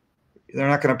what. They're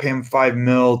not going to pay him $5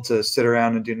 million to sit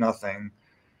around and do nothing.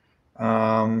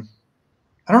 I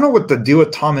don't know what the deal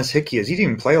with Thomas Hickey is. He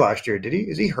didn't even play last year, did he?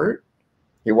 Is he hurt?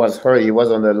 He was hurt. He was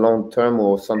on the long term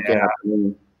or something.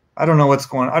 Yeah. I don't know what's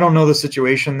going on. I don't know the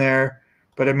situation there,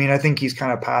 but I think he's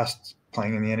kind of past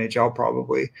playing in the NHL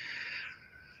probably.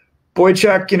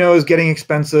 Boychuk, is getting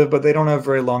expensive, but they don't have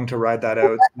very long to ride that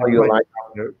out.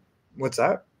 What's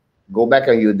that? Go back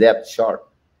on your depth chart.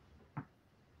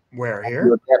 Where, here?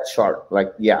 Your depth chart,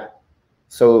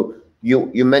 So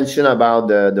you mentioned about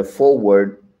the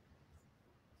forward.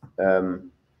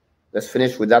 Let's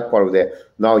finish with that part of there.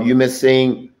 Now you're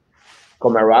missing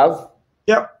Komarov.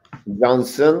 Yep.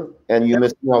 Johnson, and you're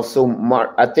missing also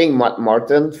I think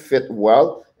Martin fit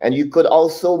well, and you could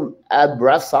also add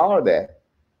Brassard there.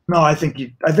 No, I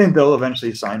think they'll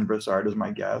eventually sign Brassard, is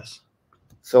my guess.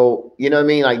 So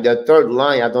like the third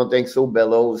line, I don't think so.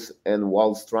 Bellows and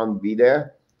Wahlstrom be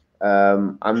there. I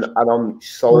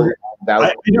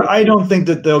don't think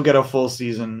that they'll get a full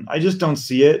season. I just don't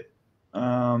see it.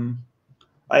 I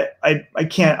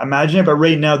can't imagine it. But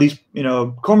right now, these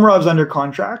Komarov's under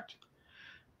contract.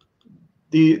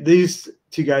 These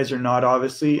two guys are not,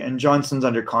 obviously, and Johnson's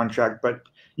under contract. But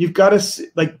you've got to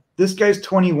this guy's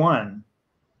 21.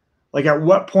 At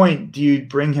what point do you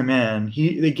bring him in?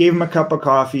 They gave him a cup of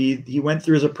coffee. He went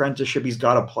through his apprenticeship. He's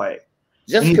got to play.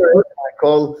 Just curious,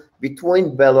 Michael,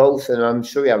 between Bellows, and I'm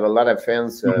sure you have a lot of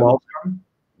fans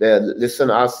that listen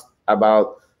to us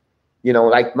about,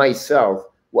 like myself.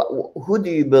 Who do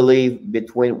you believe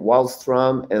between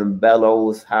Wahlstrom and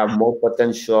Bellows have more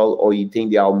potential, or you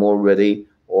think they are more ready?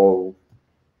 Or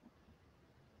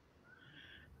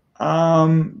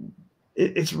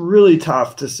it's really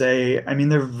tough to say.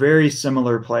 They're very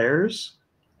similar players.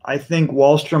 I think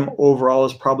Wahlstrom overall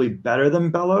is probably better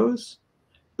than Bellows.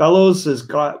 Bellows has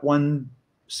got one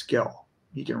skill.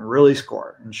 He can really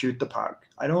score and shoot the puck.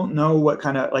 I don't know what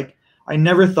kind of I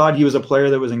never thought he was a player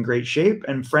that was in great shape.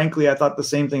 And frankly, I thought the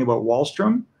same thing about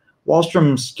Wahlstrom.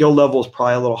 Wahlstrom's skill level is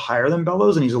probably a little higher than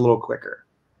Bellows, and he's a little quicker.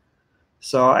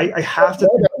 So I have to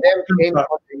think. Both of them came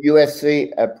from the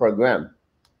USC program.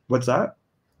 What's that?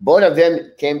 Both of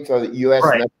them came to the U.S.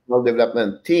 National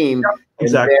Development Team. Yeah,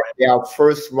 exactly. And their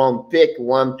first round pick.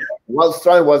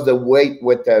 Wahlstrom was the weight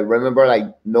with,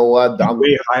 remember, Noah Dom.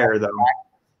 Way higher, though.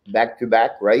 Back to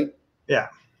back, right? Yeah.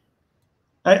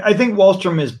 I think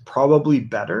Wahlstrom is probably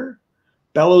better.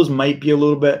 Bellows might be a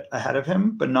little bit ahead of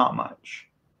him, but not much,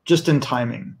 just in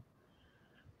timing.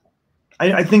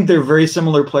 I think they're very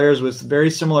similar players with very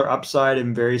similar upside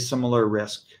and very similar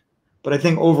risk. But I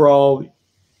think overall,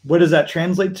 what does that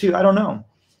translate to? I don't know.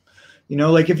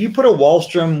 If you put a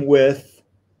Wahlstrom with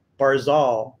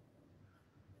Barzal,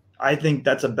 I think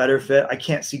that's a better fit. I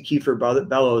can't see Kiefer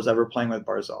Bellows ever playing with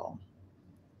Barzal.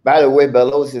 By the way,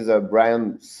 Bellows is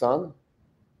Brian's son.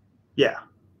 Yeah.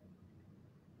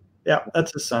 Yeah,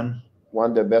 that's his son.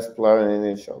 One of the best players in the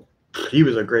NHL. He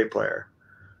was a great player.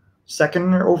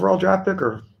 Second overall draft pick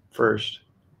or first?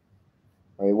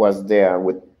 He was there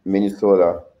with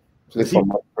Minnesota. Played for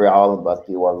Montreal, but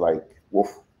he was like,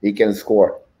 woof, he can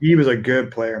score. He was a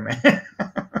good player, man.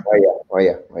 Oh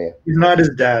yeah. He's not his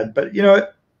dad, but you know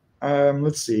what?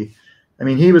 Let's see. I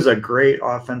mean, he was a great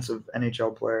offensive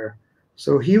NHL player.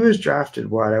 So he was drafted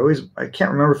what? I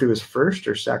can't remember if he was first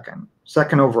or second.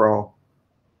 Second overall.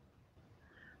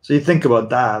 So you think about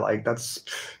that, like that's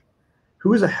who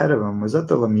was ahead of him? Was that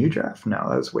the Lemieux draft? No,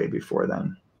 that was way before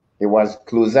then. It was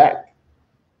Kluzak.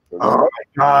 Oh my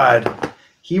God.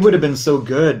 He would have been so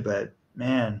good, but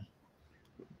man.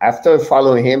 After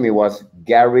following him, it was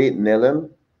Gary Nellen.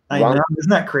 I know, isn't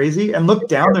that crazy? And look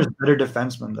down, there's better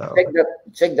defensemen though.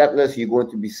 Check that list. You're going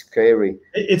to be scary.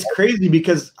 It's crazy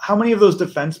because how many of those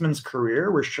defensemen's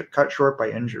career were cut short by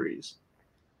injuries?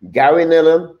 Gary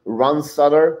Nellen, Ron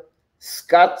Sutter,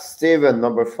 Scott Steven,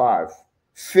 number 5,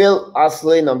 Phil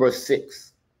Osley, number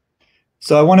 6.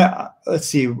 So I want to let's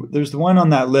see. There's the one on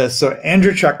that list. So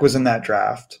Andreychuk was in that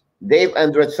draft. Dave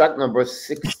Andreychuk, number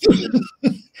 16.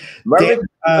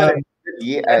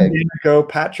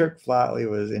 Patrick Flatley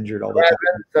was injured all the time.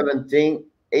 17,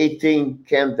 18,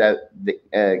 Cam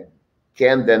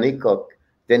Denico.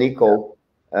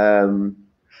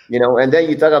 You know, and then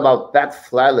you talk about Pat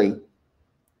Flatley.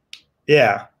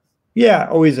 Yeah,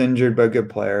 always injured, but a good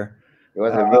player. He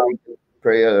was a really good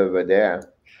player over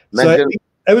there. So I think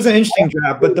that was an interesting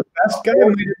draft, but the best guy,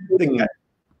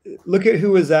 look at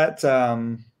who was at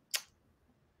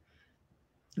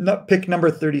pick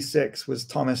number 36 was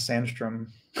Thomas Sandstrom.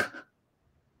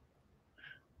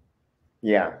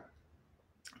 Yeah.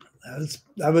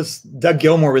 That was Doug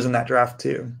Gilmour was in that draft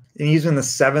too. And he's in the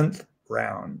 7th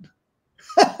round.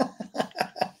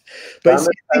 But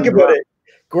think about it.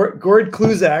 Gord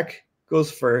Kluzak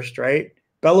goes first, right?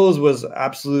 Bellows was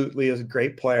absolutely a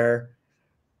great player.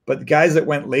 But the guys that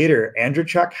went later,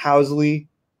 Andreychuk, Housley,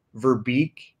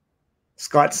 Verbeek,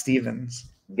 Scott Stevens.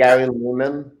 Gary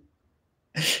Lehman.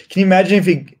 Can you imagine if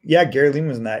Gary Lehman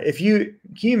was in that? Can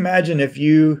you imagine if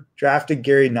you drafted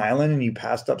Gary Nyland and you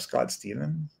passed up Scott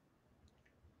Stevens?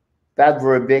 Pat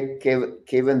Verbeek,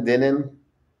 Kevin Dinnan,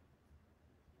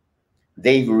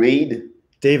 Dave Reed,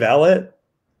 Dave Ellett,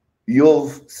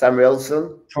 Yul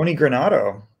Samuelson, Tony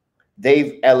Granato,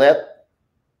 Dave Ellett,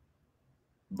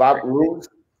 Bob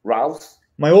Rouse,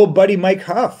 my old buddy Mike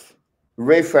Huff,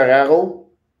 Ray Ferraro,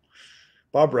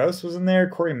 Bob Rouse was in there,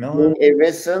 Corey Millen,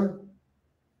 Avison.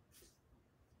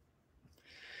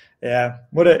 Yeah,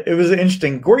 it was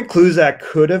interesting. Gord Kluzak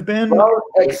could have been.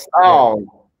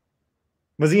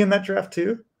 Was he in that draft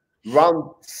too?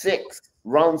 Round 6.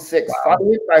 Wow.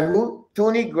 Followed by who?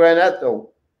 Tony Granato.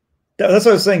 That's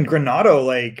what I was saying. Granato,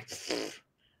 like.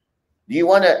 Do you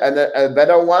want a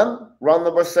better one? Round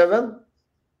number 7.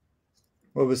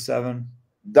 What was 7?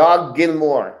 Doug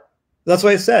Gilmour. That's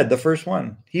what I said. The first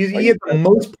one. He had the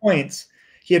most points.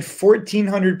 He had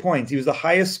 1,400 points. He was the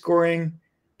highest scoring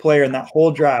player in that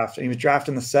whole draft, and he was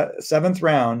drafted in the 7th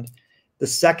round. The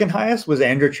second highest was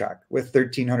Andreychuk with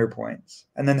 1,300 points,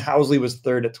 and then Housley was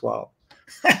 3rd at 12.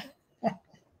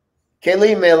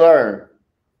 Kelly Miller.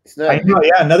 I know,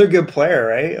 yeah, another good player,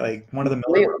 right? Like one of the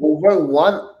Miller. Over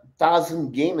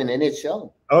 1,000 game in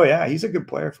NHL. Oh yeah, he's a good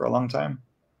player for a long time.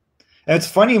 And it's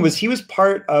funny he was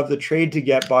part of the trade to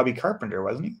get Bobby Carpenter,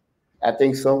 wasn't he? I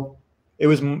think so. It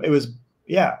was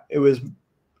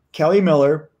Kelly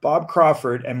Miller, Bob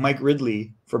Crawford, and Mike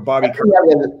Ridley for Bobby Carpenter.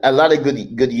 He had a lot of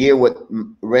good year with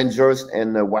Rangers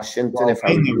and Washington. Well,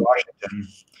 mainly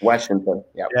Washington.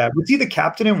 Yeah. Yeah. Was he the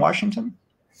captain in Washington?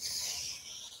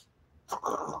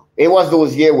 It was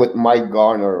those years with Mike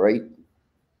Garner, right?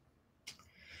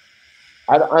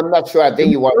 I'm not sure. I think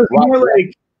he was.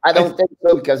 I don't think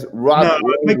so because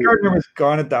Mike Gardner was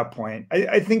gone at that point.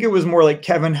 I think it was more like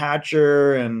Kevin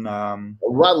Hatcher and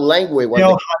Rod Langway was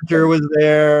Neil Hunter was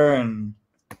there and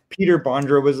Peter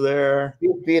Bondra was there.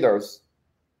 Pete Peters.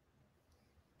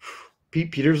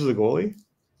 Pete Peters was the goalie?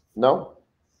 No.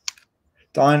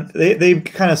 Don, they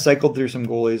kind of cycled through some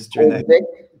goalies during that.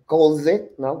 Kolzig?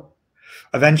 No.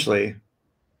 Eventually.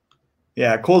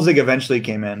 Yeah, Kolzig eventually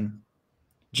came in.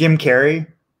 Jim Carey.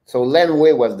 So Len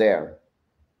Way was there.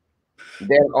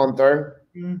 Dale Hunter.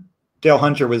 Dale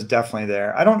Hunter was definitely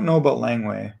there. I don't know about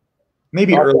Langway.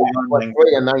 Maybe early on. Was in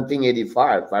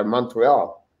 1985 by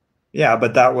Montreal. Yeah,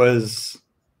 but that was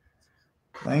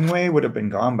Langway would have been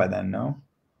gone by then, no?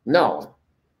 No.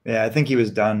 Yeah, I think he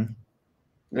was done.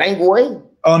 Langway?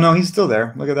 Oh no, he's still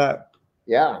there. Look at that.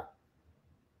 Yeah.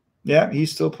 Yeah, he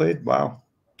still played. Wow.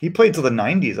 He played till the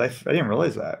 90s. I didn't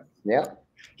realize that. Yeah.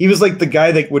 He was like the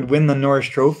guy that would win the Norris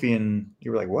Trophy, and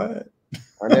you were like, what?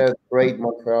 And a great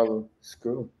Montreal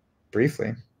screw.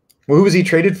 Briefly. Well, who was he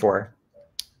traded for?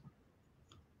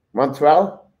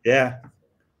 Montreal? Yeah.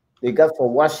 They got for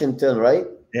Washington, right?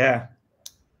 Yeah.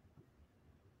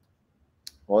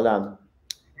 Hold on.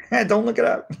 Don't look it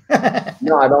up.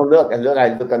 No, I don't look. I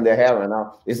look on their hair right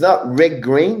now. It's not Rick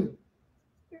Green.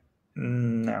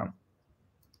 No.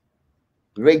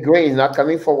 Rick Green is not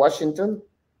coming for Washington?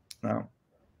 No.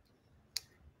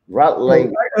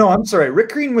 Rutland. No, I'm sorry. Rick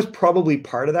Green was probably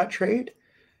part of that trade.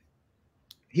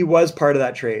 He was part of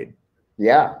that trade.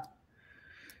 Yeah.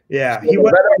 Yeah, he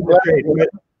was part of the trade.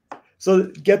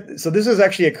 So this is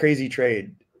actually a crazy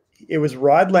trade. It was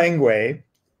Rod Langway,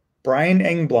 Brian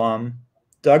Engblom,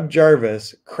 Doug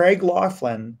Jarvis, Craig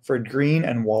Laughlin for Green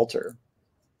and Walter.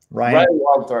 Ryan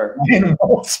Walter.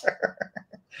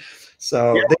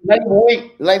 So yeah,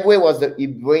 Langway was he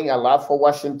bring a lot for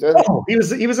Washington. Oh, he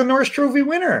was a Norris Trophy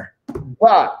winner.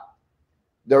 But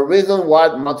the reason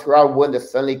why Montreal won the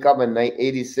Stanley Cup in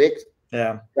 1986,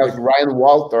 because Ryan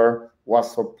Walter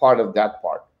was a part of that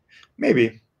part.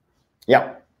 Maybe.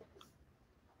 Yeah.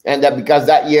 And that because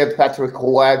that year Patrick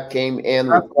Roy came in.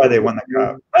 That's why they won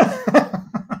the cup.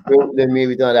 Then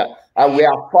maybe done that. We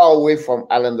are far away from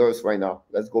Islanders right now.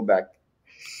 Let's go back.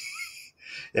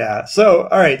 Yeah. So,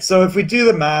 all right. So if we do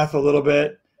the math a little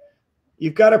bit,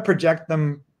 you've got to project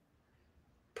them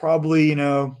probably,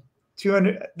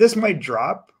 200. This might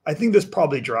drop. I think this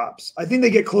probably drops. I think they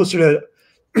get closer to,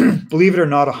 believe it or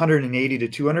not, 180 to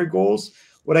 200 goals.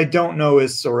 What I don't know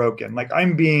is Sorokin. Like,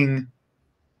 I'm being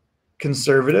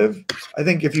conservative. I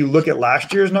think if you look at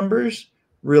last year's numbers,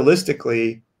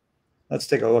 realistically, let's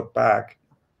take a look back.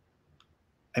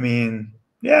 I mean,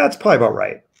 yeah, it's probably about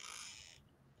right.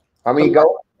 How many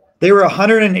goals? They were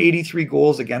 183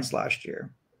 goals against last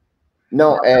year.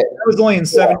 No, that was only in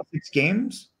 76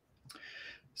 games.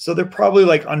 So they're probably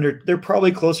they're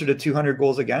probably closer to 200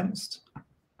 goals against.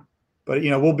 But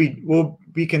we'll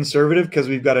be conservative because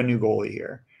we've got a new goalie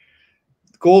here.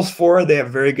 Goals for, they have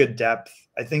very good depth.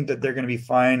 I think that they're going to be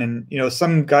fine. And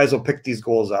some guys will pick these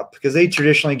goals up because they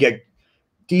traditionally get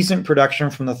decent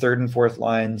production from the third and fourth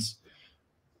lines,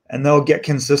 and they'll get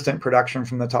consistent production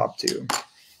from the top two.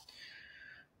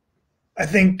 I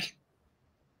think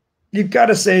you've got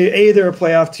to say, they're a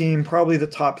playoff team, probably the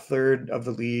top third of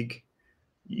the league.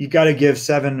 You got to give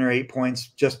 7 or 8 points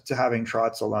just to having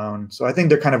Trotz alone. So I think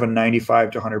they're kind of a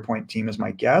 95 to 100 point team is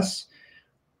my guess.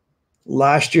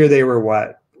 Last year they were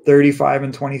what? 35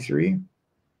 and 23?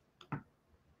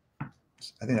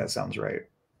 I think that sounds right.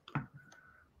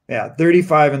 Yeah,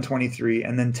 35 and 23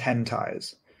 and then 10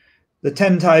 ties. The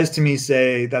 10 ties to me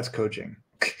say that's coaching.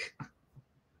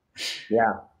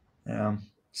 Yeah. Yeah.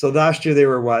 So last year they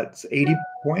were what? 80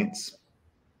 points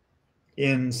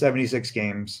in 76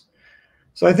 games.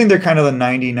 So I think they're kind of the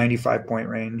 90, 95 point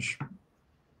range.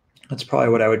 That's probably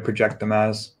what I would project them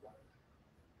as.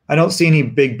 I don't see any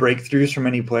big breakthroughs from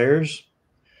any players.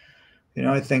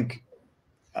 I think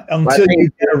until you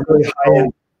get a really high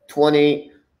end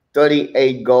 20,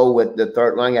 38 goal with the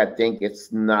third line, I think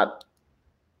it's not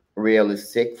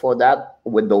realistic for that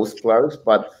with those players.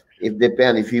 But it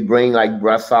depends. If you bring like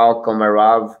Brassard,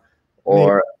 Komarov,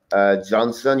 or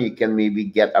Johnson, you can maybe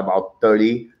get about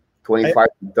 30, 25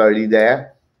 to 30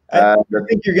 there. I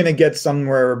think you're going to get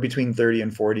somewhere between 30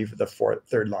 and 40 for the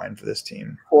third line for this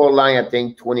team. Fourth line, I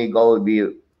think 20 goal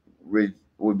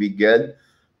would be good.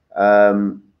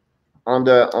 On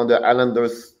the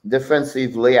Islanders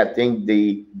defensively, I think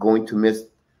they going to miss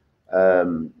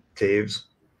Toews.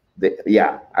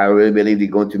 I really believe they're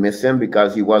going to miss him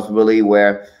because he was really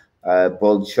where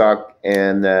Bolchuk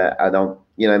and I don't,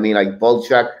 like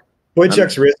Bolchuk.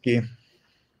 Boychuk's risky.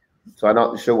 So I'm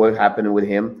not sure what happened with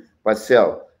him, but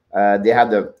still, they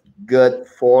have the good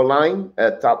four line,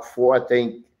 top four. I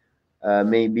think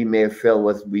maybe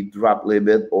Mayfield we drop a little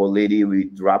bit, or Lady we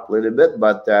drop a little bit,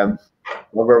 but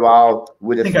overall,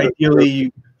 I think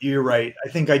ideally you're right. I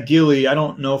think ideally, I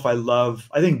don't know if I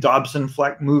think Dobson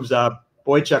moves up.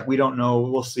 Boychuk, we don't know.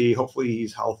 We'll see. Hopefully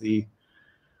he's healthy.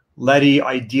 Letty,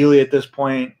 ideally at this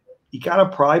point, you gotta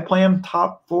probably play him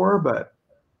top four, but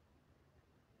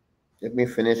let me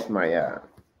finish my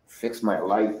fix my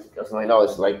light because I know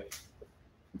it's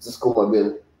just cool a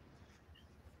bit.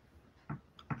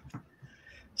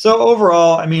 So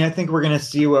overall, I think we're gonna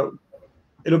see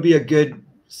it'll be a good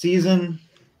season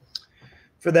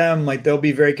for them. They'll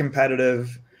be very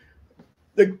competitive.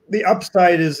 The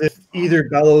upside is if either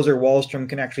Bellows or Wahlstrom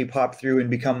can actually pop through and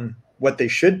become what they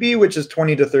should be, which is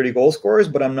 20 to 30 goal scorers,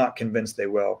 but I'm not convinced they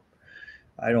will.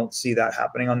 I don't see that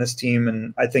happening on this team,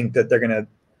 and I think that they're going to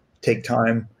take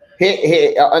time.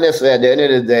 Honestly, at the end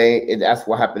of the day, that's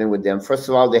what happening with them. First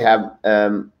of all, they have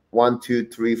 1, 2,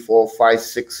 3, 4, 5,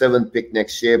 6, 7 pick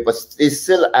next year, but they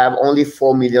still have only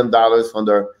 $4 million on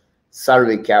their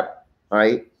salary cap,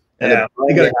 right? And Yeah,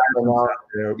 they have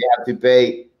to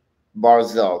pay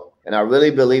Barzal. And I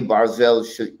really believe Barzal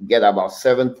should get about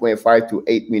 $7.5 to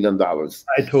 $8 million.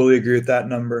 I totally agree with that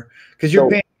number. Because you're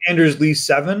paying Anders Lee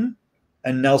 7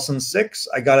 and Nelson 6.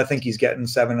 I gotta think he's getting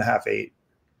 7.5, 8.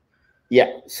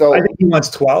 Yeah. So I think he wants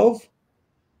 12.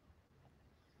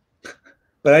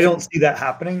 But I don't see that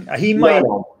happening. He might.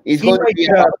 He's going to be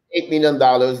about $8 million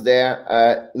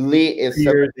there. Lee is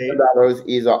 $7 million.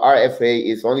 He's an RFA.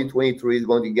 He's only 23. He's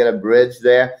going to get a bridge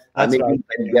there. I mean, he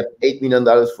can get $8 million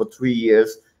for 3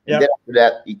 years. And then after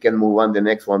that, he can move on the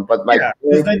next one. But my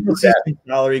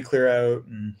salary clear out.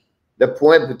 The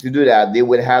point to do that, they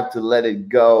would have to let it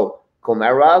go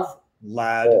Komarov,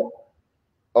 Lad,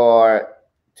 or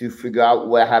to figure out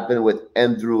what happened with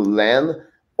Andrew Land,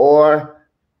 or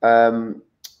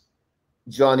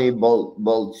Johnny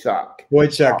Bolchak.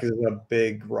 Boychuk is a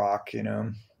big rock, you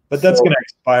know, but that's going to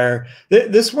expire.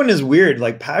 This one is weird.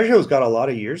 Like Pajot's got a lot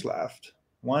of years left.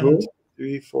 1, 2,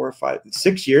 3, 4, 5,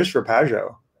 6 years for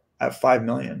Pajot at $5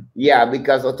 million. Yeah,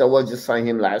 because Ottawa just signed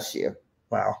him last year.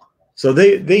 Wow. So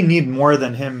they need more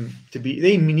than him to be.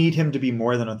 They need him to be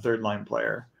more than a third line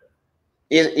player.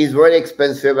 He's very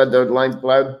expensive a third line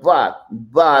player,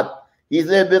 but he's a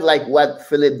little bit like what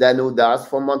Philippe Danault does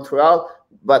for Montreal.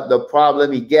 But the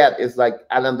problem he get is like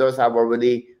Islanders have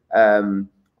already Barzal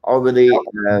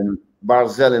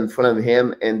in front of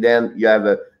him, and then you have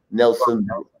a Nelson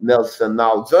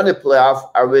now. During the playoff,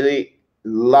 I really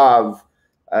love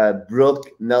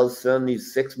Brooke Nelson.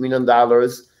 He's $6 million.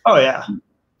 Oh yeah.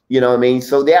 You know what I mean?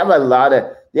 So they have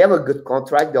a good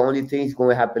contract. The only thing is going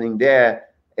to happening there,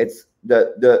 it's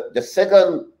the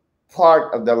second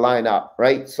part of the lineup,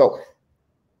 right? So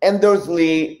Anders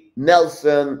Lee,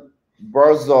 Nelson,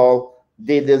 Barzal,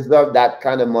 they deserve that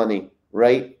kind of money,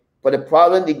 right? But the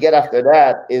problem they get after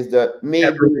that is that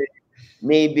maybe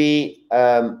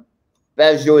Pajot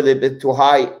a little bit too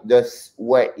high. That's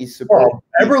where he's supposed.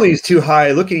 Eberle's too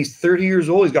high. Look, he's 30 years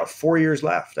old. He's got 4 years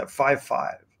left at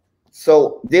 5.5.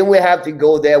 So they will have to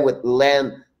go there with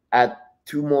Land at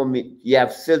 2 more. You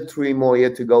have still 3 more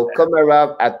years to go. Come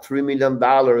around at $3 million.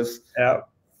 Yeah,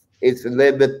 it's a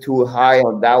little bit too high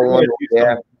on that one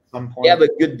there. They have a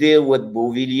good deal with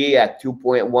Beauvillier at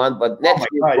 2.1, but next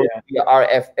year the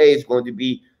RFA is going to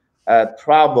be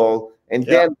trouble. And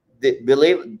then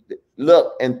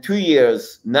look, in 2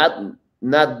 years,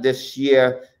 not this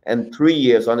year, and 3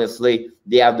 years, honestly,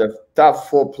 they have the top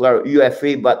 4 player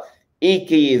UFA, but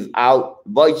Iki is out.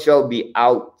 Boychuk be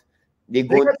out. They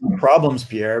got some problems,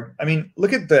 Pierre. I mean,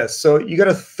 look at this. So you got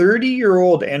a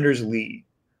 30-year-old Anders Lee.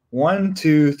 1,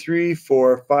 2, 3,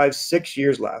 4, 5, 6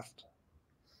 years left.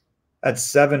 That's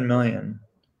 $7 million.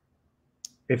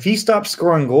 If he stops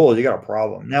scoring goals, you got a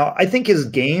problem. Now, I think his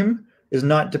game is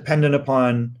not dependent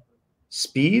upon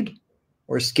speed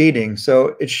or skating,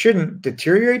 so it shouldn't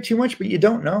deteriorate too much, but you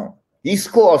don't know. He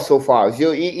scored so far.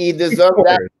 He deserves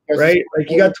that. Right? Like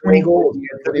you got 20 goals. You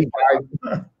got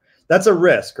 35. That's a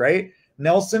risk, right?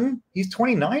 Nelson, he's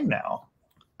 29 now.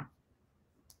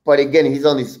 But again, he's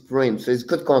on his prime, so it's a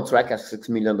good contract at $6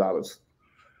 million.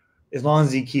 As long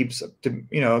as he keeps,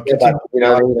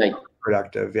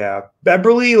 productive. Yeah.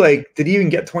 Beverly, like, did he even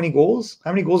get 20 goals?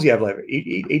 How many goals do you have left?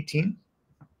 18?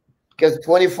 Because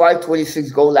 25,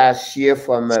 26 goals last year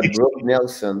from Brooke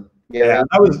Nelson. Yeah,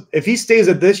 that was. If he stays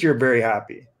at this, you're very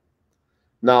happy.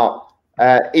 Now,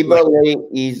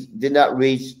 Eberle did not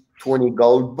reach 20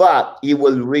 goals, but he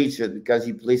will reach it because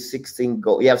he plays 16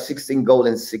 goals. He has 16 goals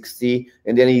and 60,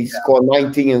 and then he scored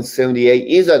 19 and 78.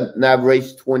 He's an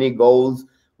average 20 goals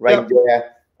right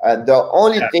there. The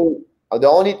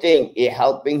only thing he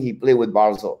helping, he played with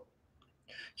Barzal.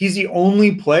 He's the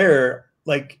only player,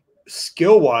 like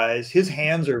skill-wise, his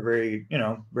hands are very,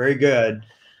 very good.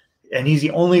 And he's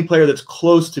the only player that's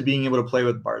close to being able to play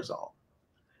with Barzal.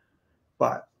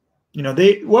 But,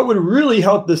 what would really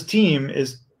help this team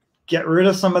is get rid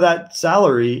of some of that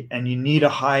salary, and you need a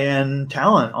high-end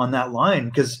talent on that line.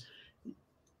 Because,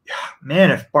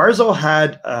 man, if Barzal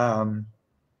had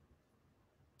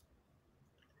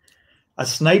a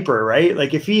sniper, right?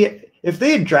 Like if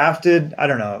they had drafted, I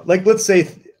don't know, like let's say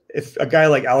if a guy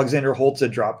like Alexander Holtz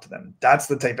had dropped to them, that's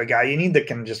the type of guy you need that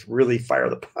can just really fire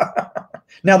the puck.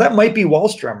 Now that might be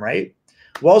Wahlstrom, right?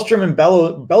 Wahlstrom and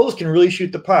Bellows can really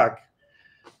shoot the puck,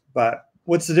 but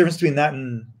what's the difference between that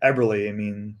and Eberle? I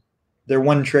mean, they're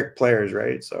one-trick players,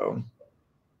 right? So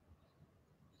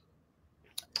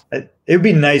it would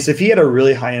be nice if he had a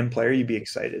really high-end player. You'd be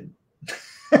excited.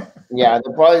 Yeah,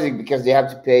 the problem is because they have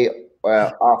to pay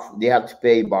they have to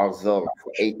pay Barzal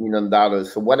for $8 million.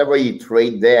 So whatever you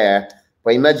trade there,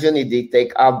 but imagine if they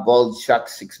take off Bolchuk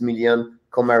 $6 million,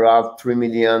 Komarov, $3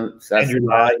 million, that's Andrew fine.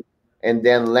 Ladd. And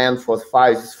then land for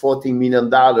 5 is $14 million.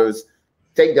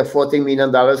 Take the $14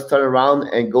 million, turn around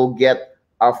and go get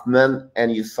Hoffman,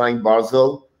 and you sign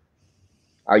Barzal.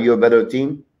 Are you a better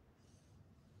team?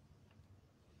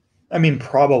 I mean,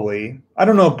 probably. I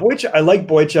don't know. I like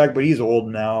Boychuk, but he's old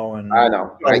now, and I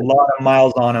know. a lot of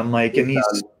miles on him. Like, and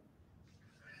he's,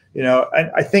 you know,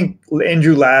 I think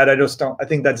Andrew Ladd. I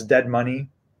think that's dead money.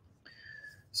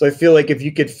 So I feel like if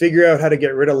you could figure out how to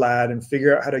get rid of Ladd and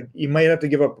figure out you might have to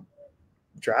give up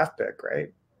a draft pick,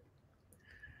 right?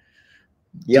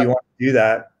 Yeah. Do you want to do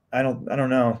that? I don't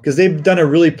know, because they've done a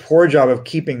really poor job of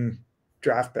keeping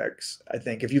draft picks. I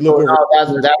think if you look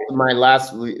that's my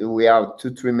last. We have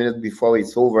 2-3 minutes before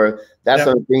it's over. That's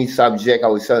a thing subject I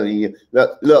was telling you.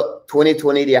 Look,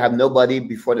 2020 they have nobody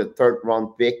before the 3rd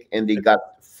round pick, and they got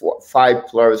 5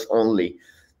 players only.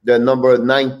 The number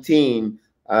 19.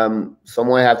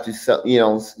 Someone have to sell. You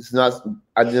know, it's not.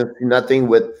 I just see nothing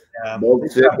with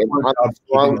Dobson and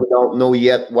Armstrong. We don't know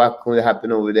yet what could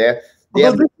happen over there.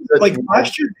 Like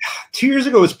last year, 2 years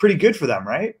ago was pretty good for them,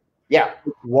 right? Yeah,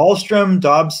 Wahlstrom,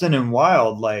 Dobson, and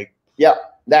Wild. Like, yeah,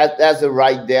 that's the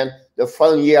right. Then the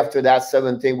following year after that,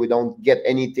 17, we don't get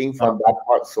anything from that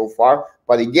part so far.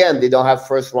 But again, they don't have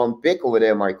 1st round pick over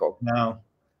there, Michael. No.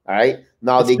 All right.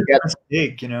 Now they get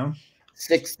big, you know.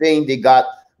 16. They got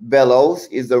Bellows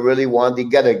is the really one. They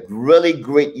got a really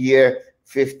great year.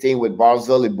 15 with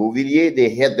Barzal and Bouvillier. They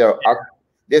hit their.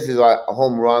 This is a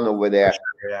home run over there.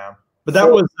 Yeah, but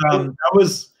that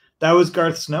was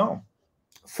Garth Snow.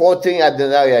 14, I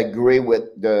don't agree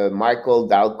with the Michael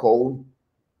Dalcole.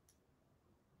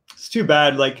 It's too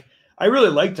bad. Like, I really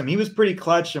liked him. He was pretty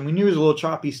clutch, and we knew he was a little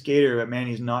choppy skater, but man,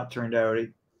 he's not turned out. He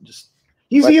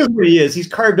is what he is. He's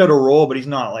carved out a role, but he's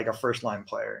not like a first-line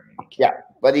player. I mean, yeah,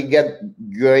 but he get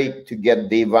great to get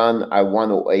Devon at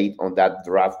 108 on that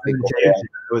draft pick. It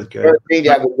was good. They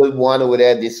have a good one over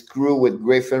there. They screw with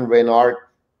Griffin, Reinhardt,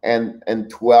 and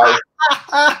 12.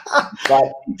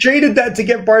 But traded that to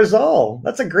get Barzal.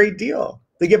 That's a great deal.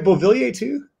 They get Beauvillier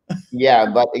too. Yeah,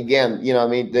 but again, you know, I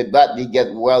mean, they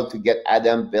get well to get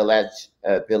Adam Pilish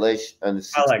and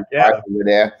the over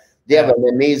there. They have an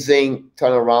amazing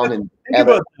turnaround. And think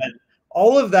about that.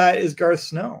 All of that is Garth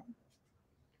Snow.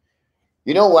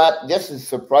 You know what? This has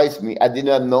surprised me. I did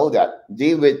not know that.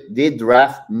 They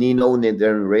draft Nino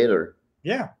Niederreiter.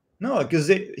 Yeah. No, because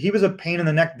he was a pain in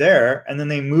the neck there, and then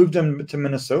they moved him to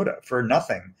Minnesota for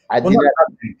nothing. I did not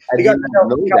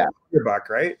know that.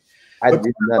 Buck, right? I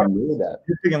did not know that.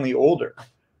 Significantly older.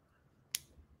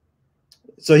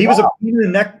 So he was a pain in the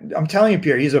neck. I'm telling you,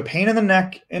 Pierre, he's a pain in the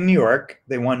neck in New York.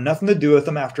 They want nothing to do with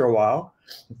him after a while.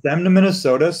 Them to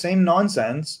Minnesota, same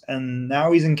nonsense. And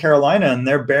now he's in Carolina, and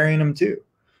they're burying him too.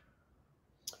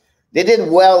 They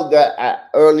did well the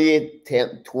early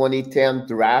 2010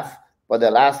 draft. But the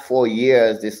last 4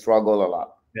 years, they struggle a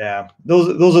lot. Yeah, those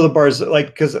are the bars, like,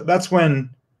 because that's when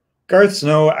Garth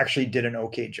Snow actually did an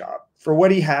okay job for what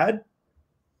he had.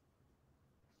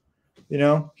 You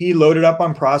know, he loaded up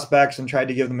on prospects and tried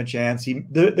to give them a chance.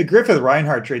 The Griffith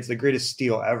Reinhardt trade's the greatest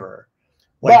steal ever.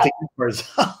 Like,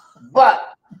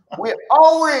 but we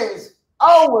always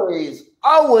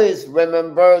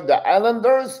remember the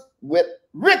Islanders with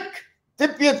Rick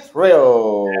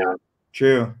DiPietro. Yeah,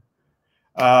 true.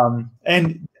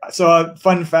 And so a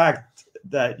fun fact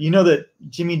that you know that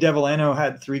Jimmy Devellano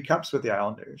had 3 cups with the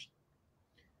Islanders.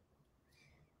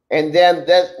 And then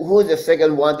who's the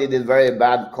second one? They did very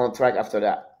bad contract after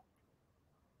that.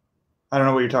 I don't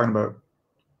know what you're talking about.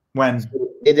 When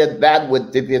they did bad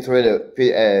with DiPietro.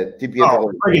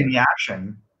 Oh, friggin'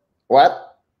 Yashin.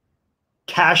 What?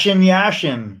 Cashin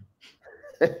Yashin.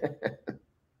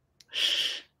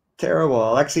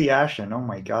 Terrible. Alexei Yashin. Oh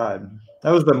my God.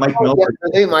 That was the Mike Miller.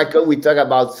 Yesterday, Michael, we talk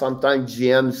about sometimes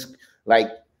GMs, like,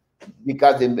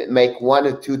 because they make 1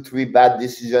 or 2, 3 bad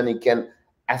decisions, it can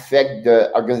affect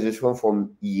the organization for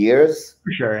years.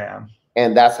 For sure, yeah.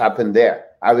 And that's happened there.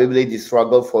 I really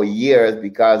struggled for years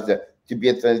because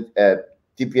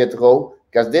DiPietro,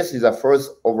 because this is a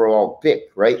first overall pick,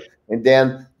 right? And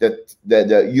then the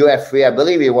UFA, I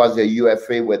believe it was the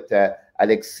UFA with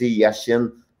Alexei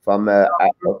Yashin from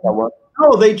Ottawa.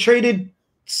 Oh, they traded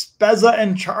Spezza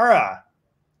and Chara.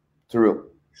 True.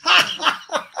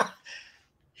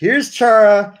 Here's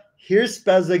Chara. Here's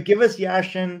Spezza. Give us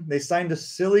Yashin. They signed a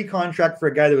silly contract for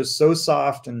a guy that was so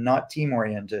soft and not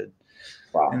team-oriented.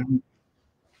 Wow. And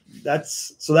that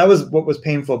was what was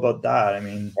painful about that. I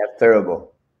mean, that's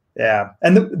terrible. Yeah.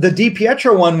 And the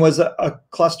DiPietro one was a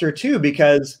cluster too,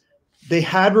 because they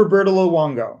had Roberto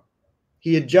Luongo.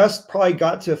 He had just probably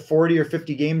got to 40 or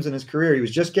 50 games in his career. He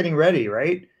was just getting ready,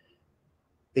 right?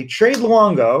 They trade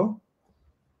Luongo,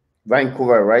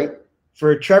 Vancouver, right?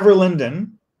 For Trevor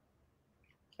Linden.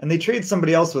 And they traded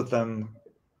somebody else with them.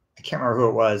 I can't remember who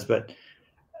it was, but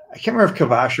I can't remember if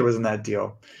Kavasha was in that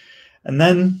deal. And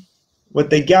then what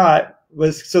they got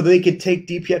was so they could take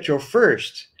DiPietro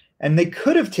first. And they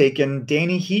could have taken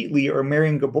Danny Heatley or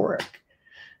Marian Gaborik.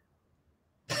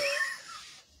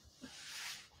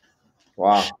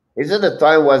 Wow. Is it the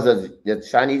time was the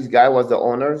Chinese guy was the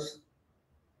owners?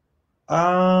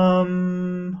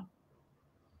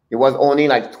 It was only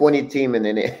like 20 team and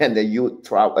the youth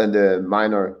trial and the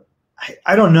minor.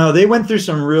 I don't know. They went through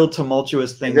some real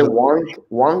tumultuous things. Is it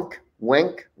Wonk?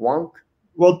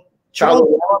 Well,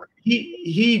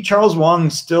 Charles Wong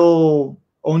still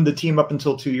owned the team up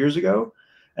until 2 years ago.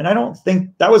 And I don't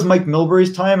think that was Mike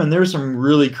Milbury's time. And there's some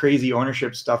really crazy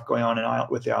ownership stuff going on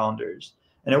with the Islanders.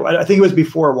 And I think it was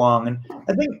before Wong. And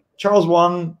I think Charles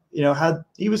Wong,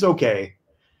 he was okay.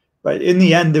 But in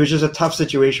the end, there was just a tough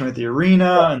situation with the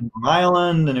arena and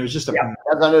Island, and it was just that's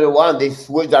another one. They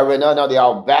switched arena, now they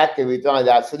are back and everything like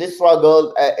that. So this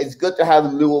struggle, it's good to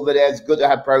have Lou over there. It's good to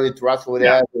have Prairie Trotz over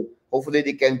there. Hopefully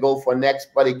they can go for next.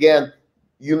 But again,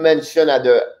 you mentioned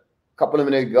a couple of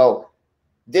minutes ago,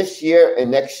 this year and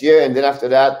next year, and then after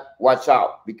that, watch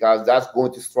out because that's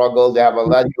going to struggle. They have a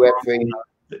lot of UFA.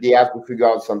 They have to figure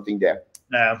out something there.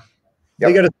 Yeah,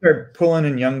 they got to start pulling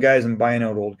in young guys and buying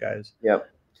out old guys. Yep.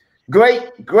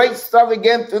 Great stuff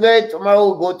again today. Tomorrow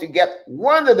we're going to get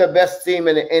one of the best team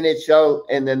in the NHL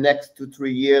in the next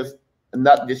 2-3 years.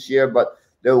 Not this year, but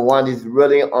the one is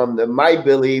really on my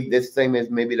belief. This team is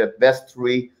maybe the best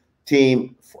 3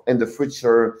 team in the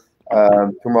future.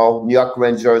 Tomorrow, New York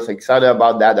Rangers. Excited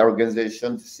about that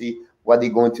organization to see what they're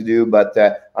going to do. But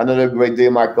another great day,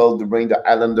 Michael, to bring the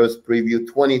Islanders preview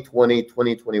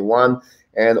 2020-2021,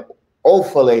 and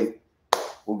hopefully.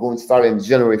 We're going to start in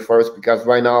January 1st because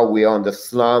right now we're on the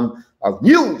slum of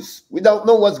news. We don't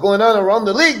know what's going on around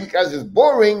the league because it's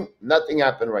boring. Nothing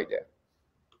happened right there.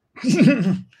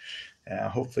 Yeah,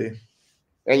 hopefully.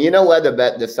 And you know what?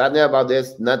 The sad thing about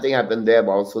this, nothing happened there,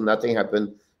 but also nothing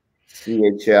happened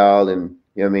CHL, and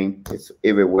you know what I mean? It's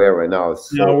everywhere right now.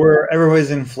 So, everybody's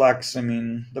in flux. I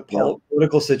mean, the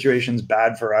political situation's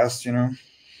bad for us,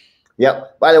 Yeah.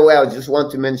 By the way, I just want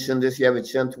to mention this. You have a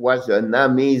chance to watch an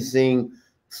amazing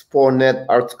Sportnet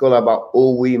article about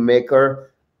Howie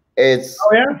Maker.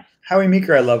 Howie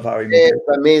Meeker. I love Howie Meeker. It's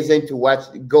amazing to watch.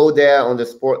 Go there on the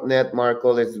Sportnet,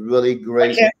 Marco. It's really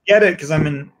great. I can't get it because I'm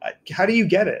in. How do you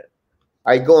get it?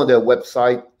 I go on the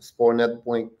website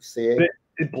sportnet.ca.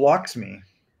 It blocks me.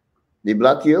 They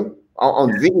block you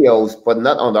on videos, but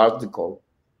not on the article.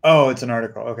 Oh, it's an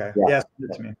article. Okay. Yeah, send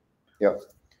it to me. Yeah.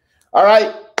 All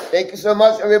right. Thank you so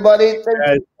much, everybody. Thank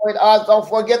you for joining us. Don't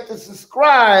forget to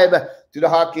subscribe to the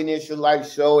Hockey Nation live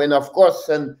show, and of course,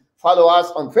 follow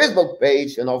us on Facebook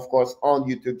page, and of course on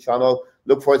YouTube channel.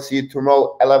 Look forward to see you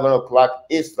tomorrow, 11 o'clock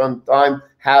Eastern time.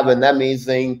 Have an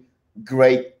amazing,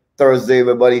 great Thursday,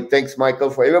 everybody. Thanks, Michael,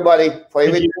 for everybody for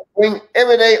everything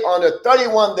every day on the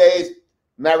 31 days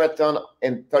marathon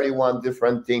and 31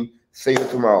 different teams. See you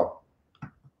tomorrow.